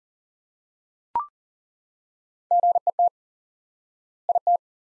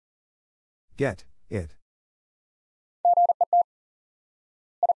 Get, it.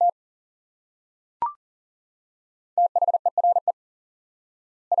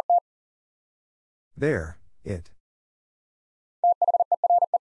 There, it.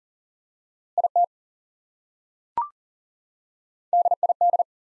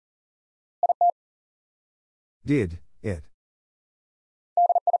 Did, it.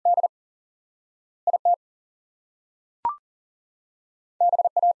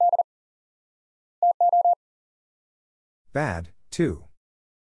 Bad, too.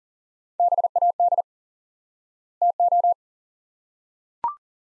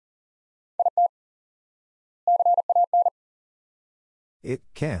 It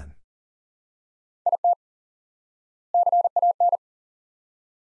can.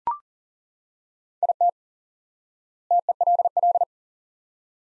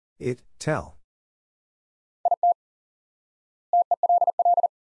 It, tell.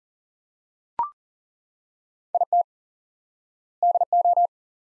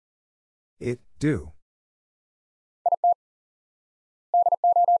 It, do.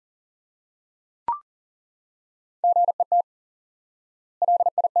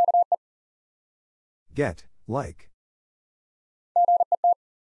 Get, like.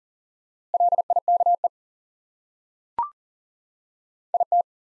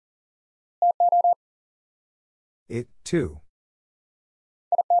 It, too.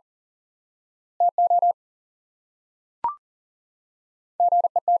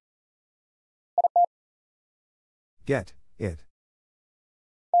 Get, it.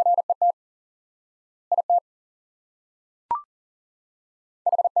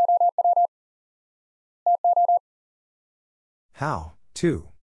 How, too.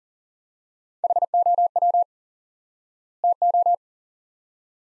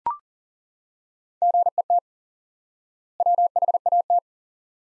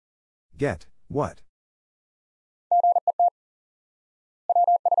 Get, what?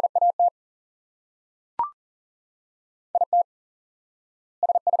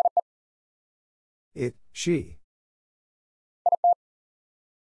 It, she.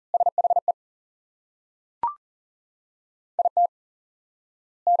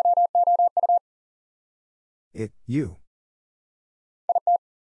 It, you.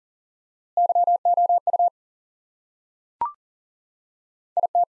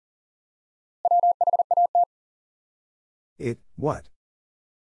 It, what?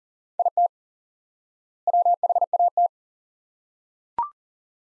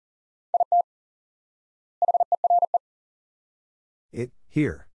 It,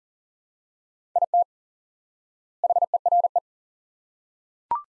 here.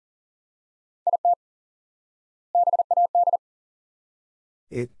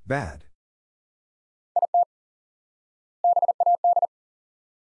 It, bad.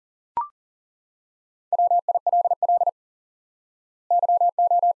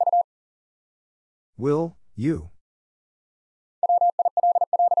 Will, you.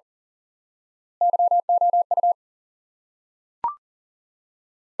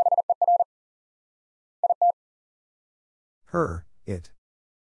 Her, it.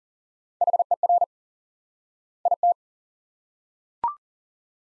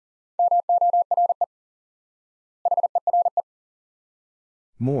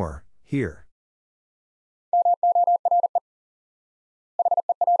 More, here.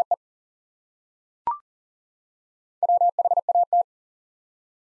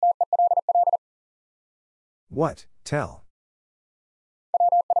 What, tell.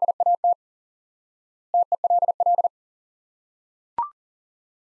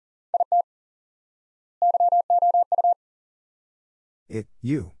 It,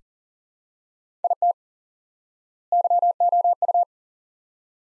 you.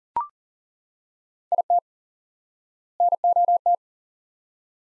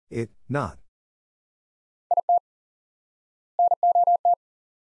 It, not.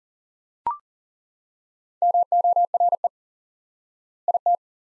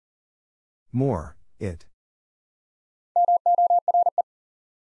 More, it.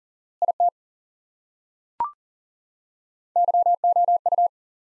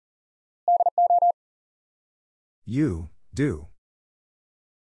 You, do.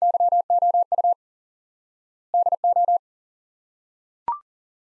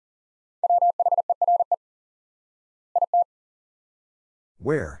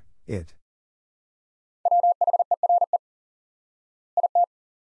 Where, it.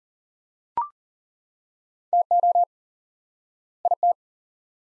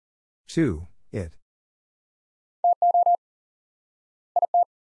 To, it.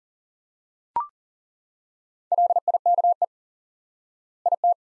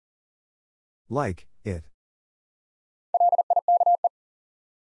 Like, it.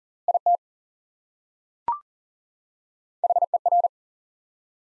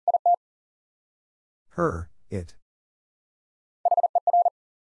 Her, it.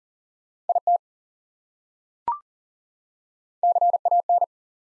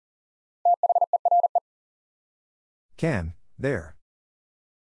 Can, there.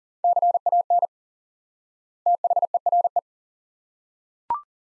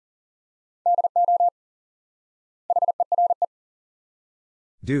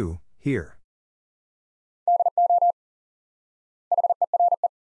 Do, here.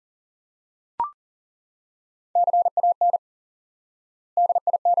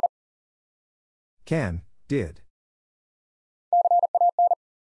 Can, did.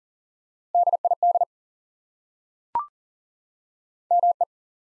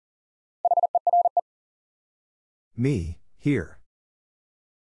 Me, here.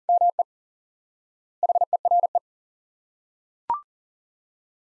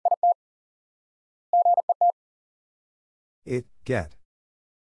 It, get.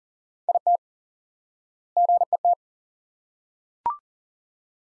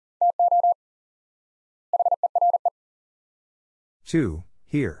 To,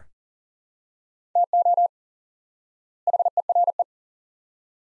 here.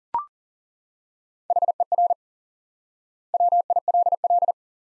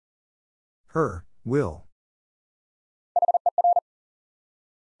 Her, will.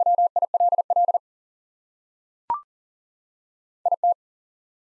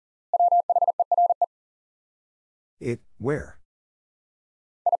 It, where.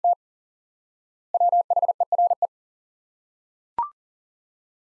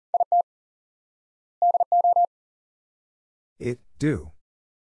 It, do.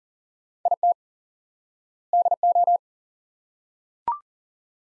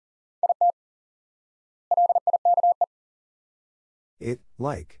 It,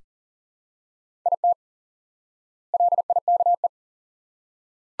 like.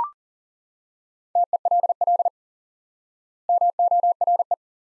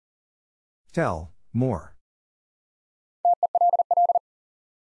 Tell, more.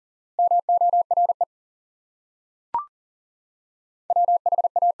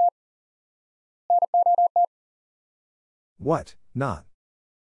 What, not.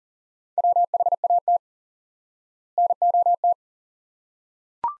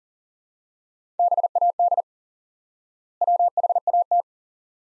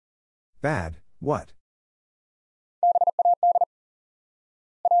 Bad, what?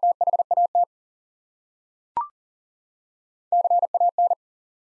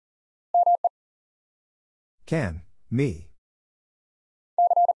 Can, me.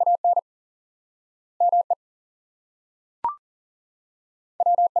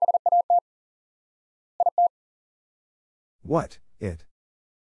 What, it.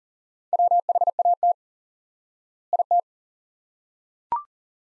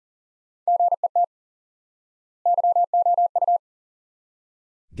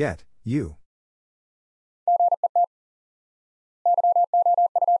 Get, you.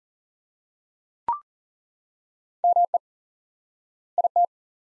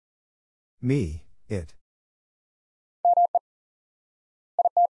 Me, it.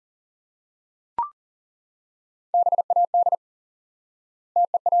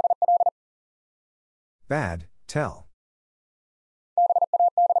 Bad, tell.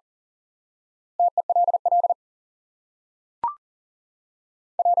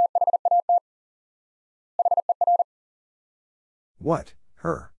 What,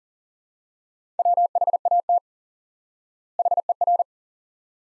 her.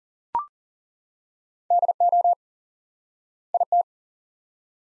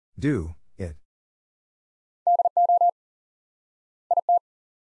 Do, it.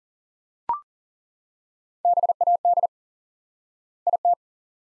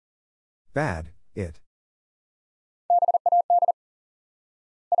 Bad, it.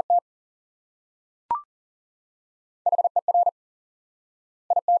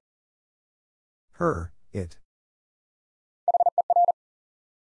 Her, it.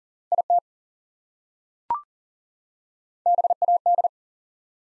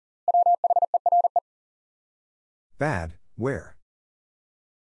 Bad, where?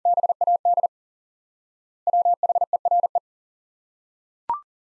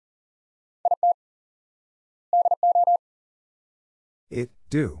 It,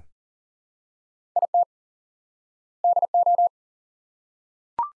 do.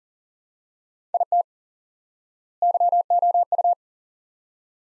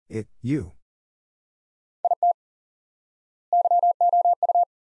 It, you.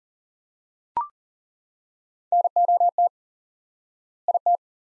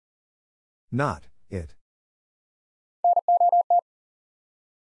 Not, it.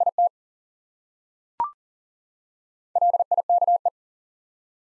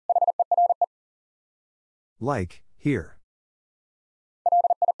 Like, here.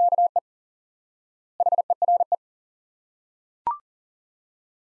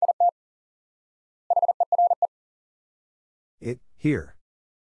 It, here.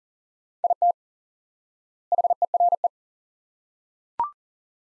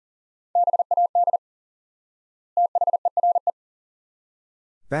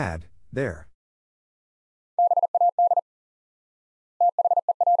 Bad, there.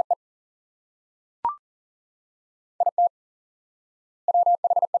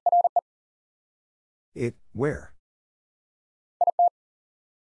 It, where?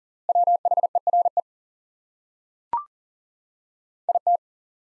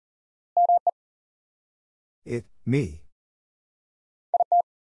 It, me.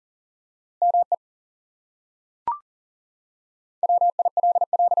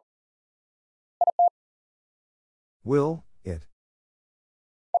 Will, it.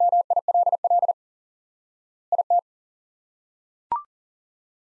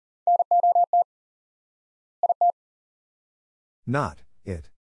 Not, it.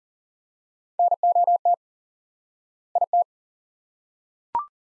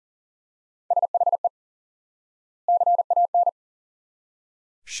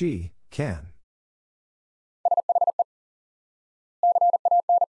 She, can.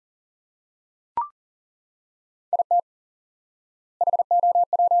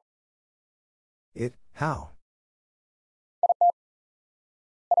 It, how?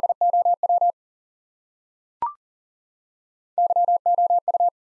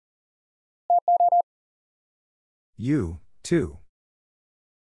 You, too.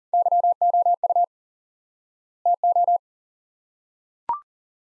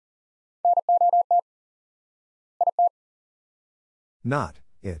 Not,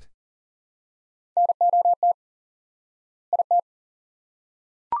 it.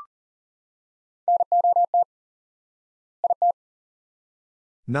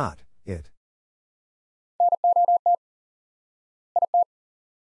 Not, it.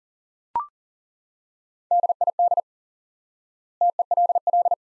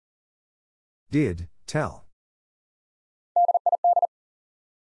 Did, tell.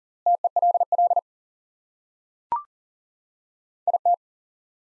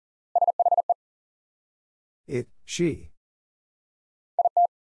 It, she.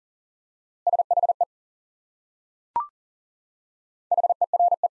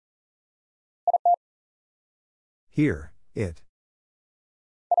 Here, it.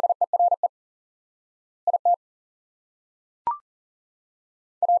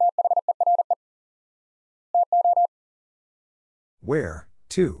 Where,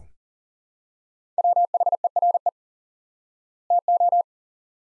 to.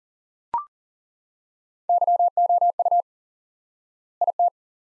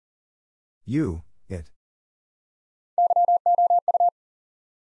 You, it.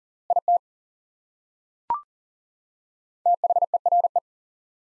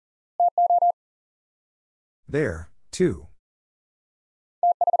 There, too.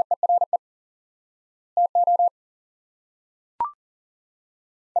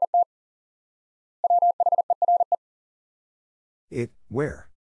 It, where?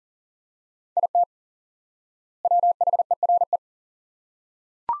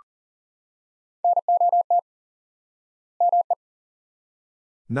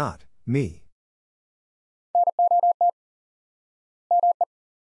 Not, me.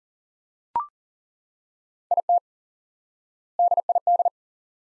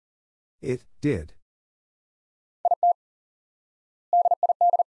 It, did.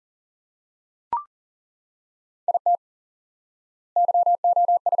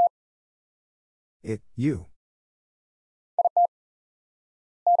 It, you.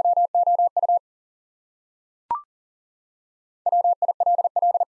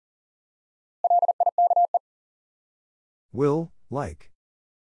 Will, like.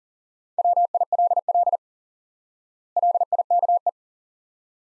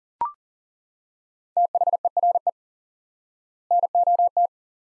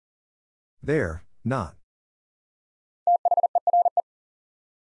 There, not.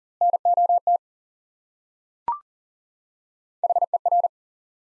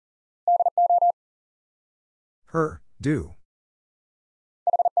 Her, do.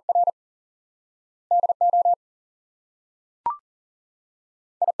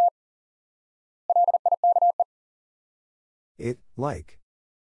 It, like.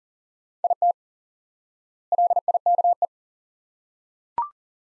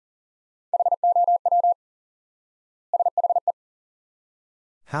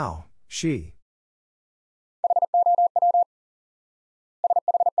 How, she.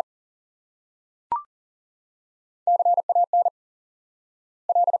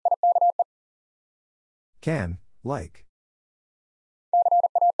 Can, like.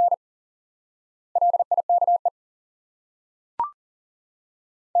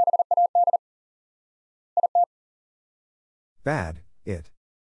 Bad, it.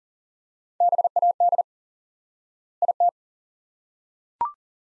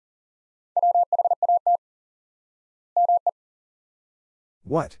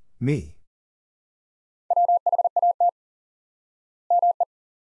 What, me.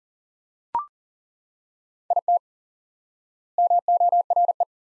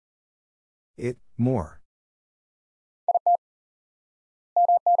 It, more.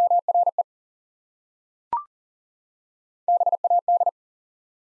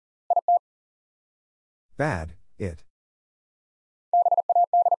 Bad, it.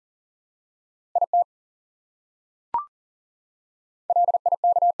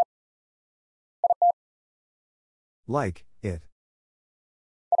 Like, it.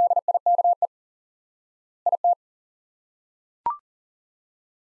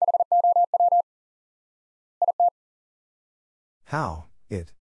 How,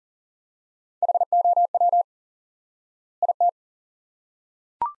 it.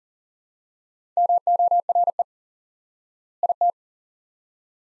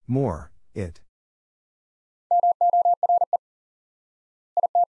 More, it.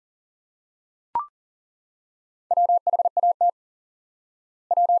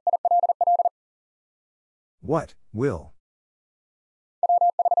 What, will.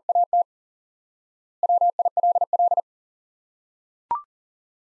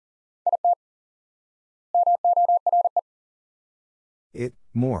 It,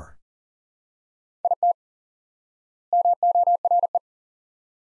 more.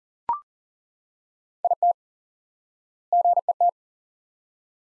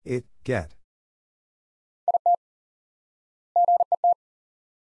 It, get.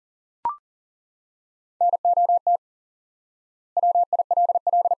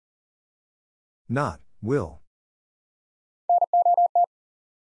 Not, will.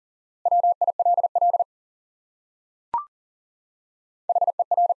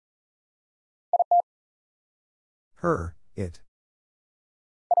 Her, it.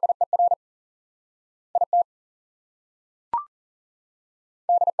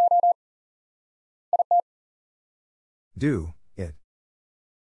 Do, it.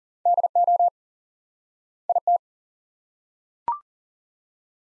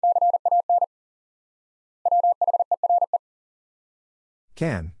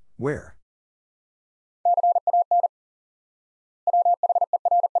 Can, where.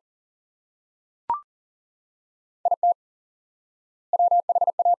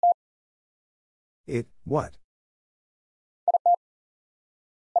 It, what.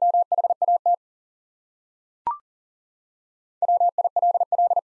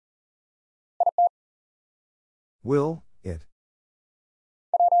 Will, it.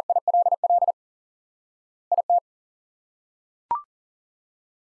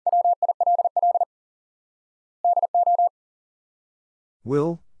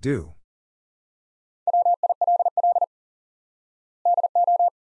 Will, do.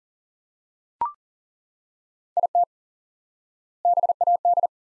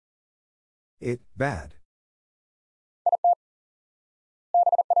 It, bad.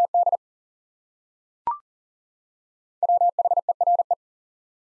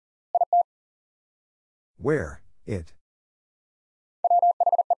 Where, it.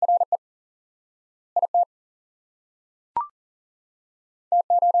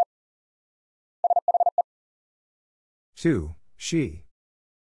 To, she.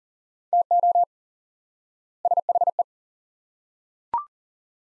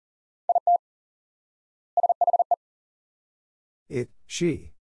 It,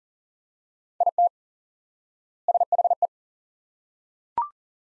 she.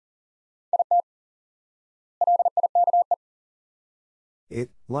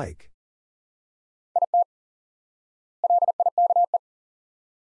 It, like.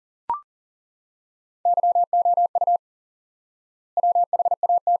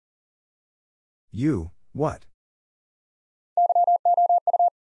 You, what?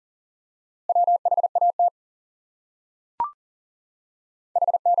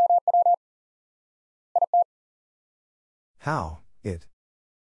 How, it.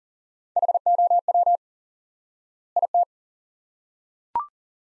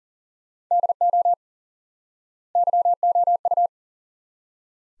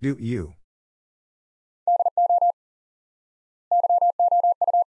 Do you?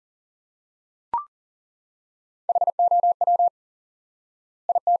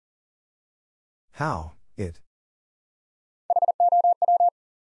 How, it.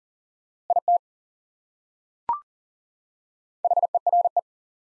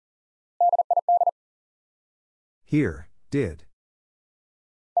 Here, did.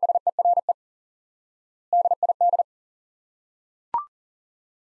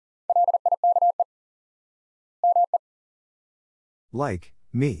 Like,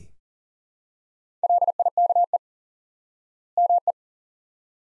 me.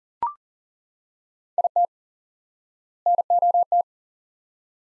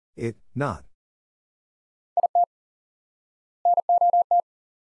 It, not.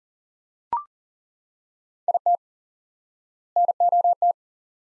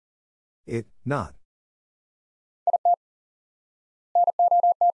 It, not.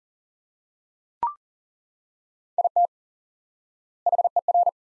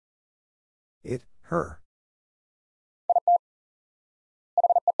 It, her.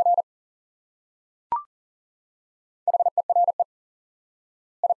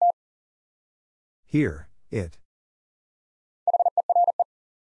 Here, it.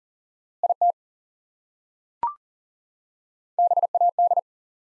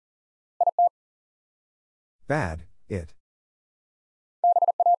 Bad, it.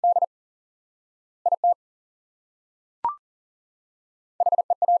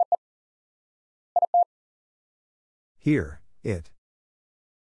 Here, it.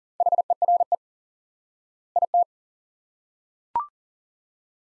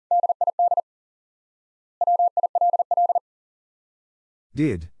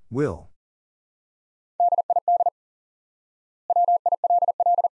 Did, will.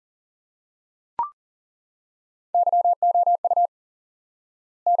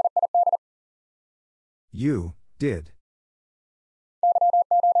 You, did.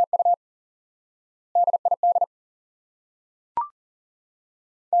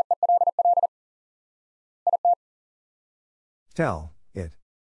 Tell, it.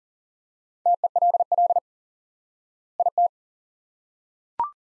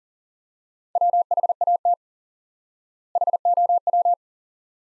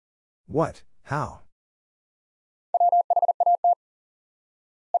 What, how?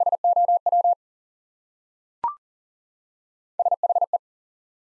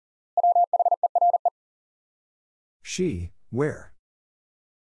 She, where?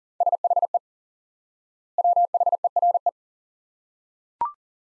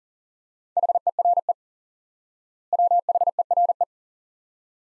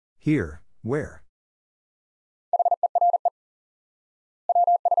 Here, where?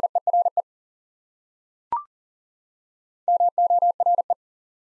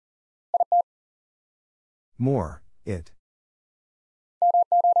 More, it.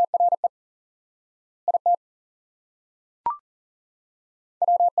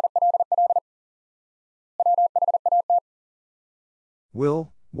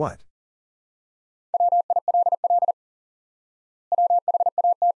 Will, what?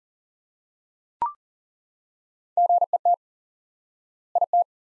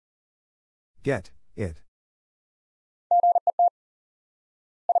 Get, it.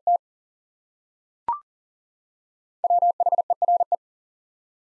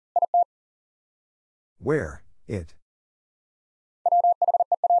 Where, it.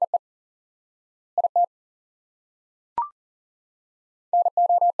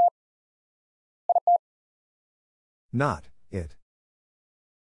 Not, it.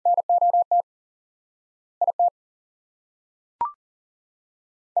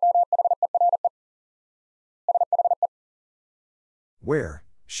 Where,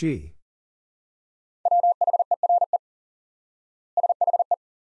 she.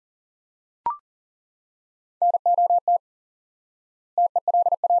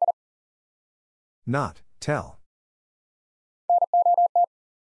 Not, tell.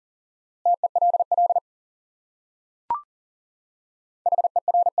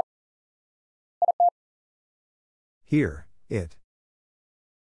 Here, it.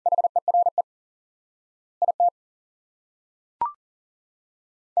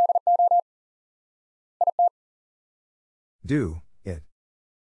 Do, it.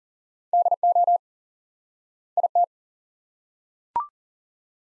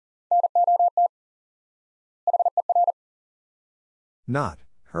 Not,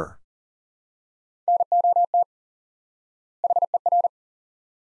 her.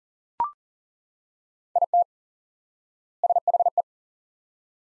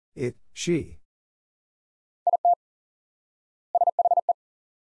 It, she.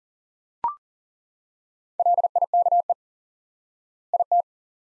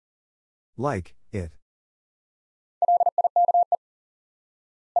 Like, it.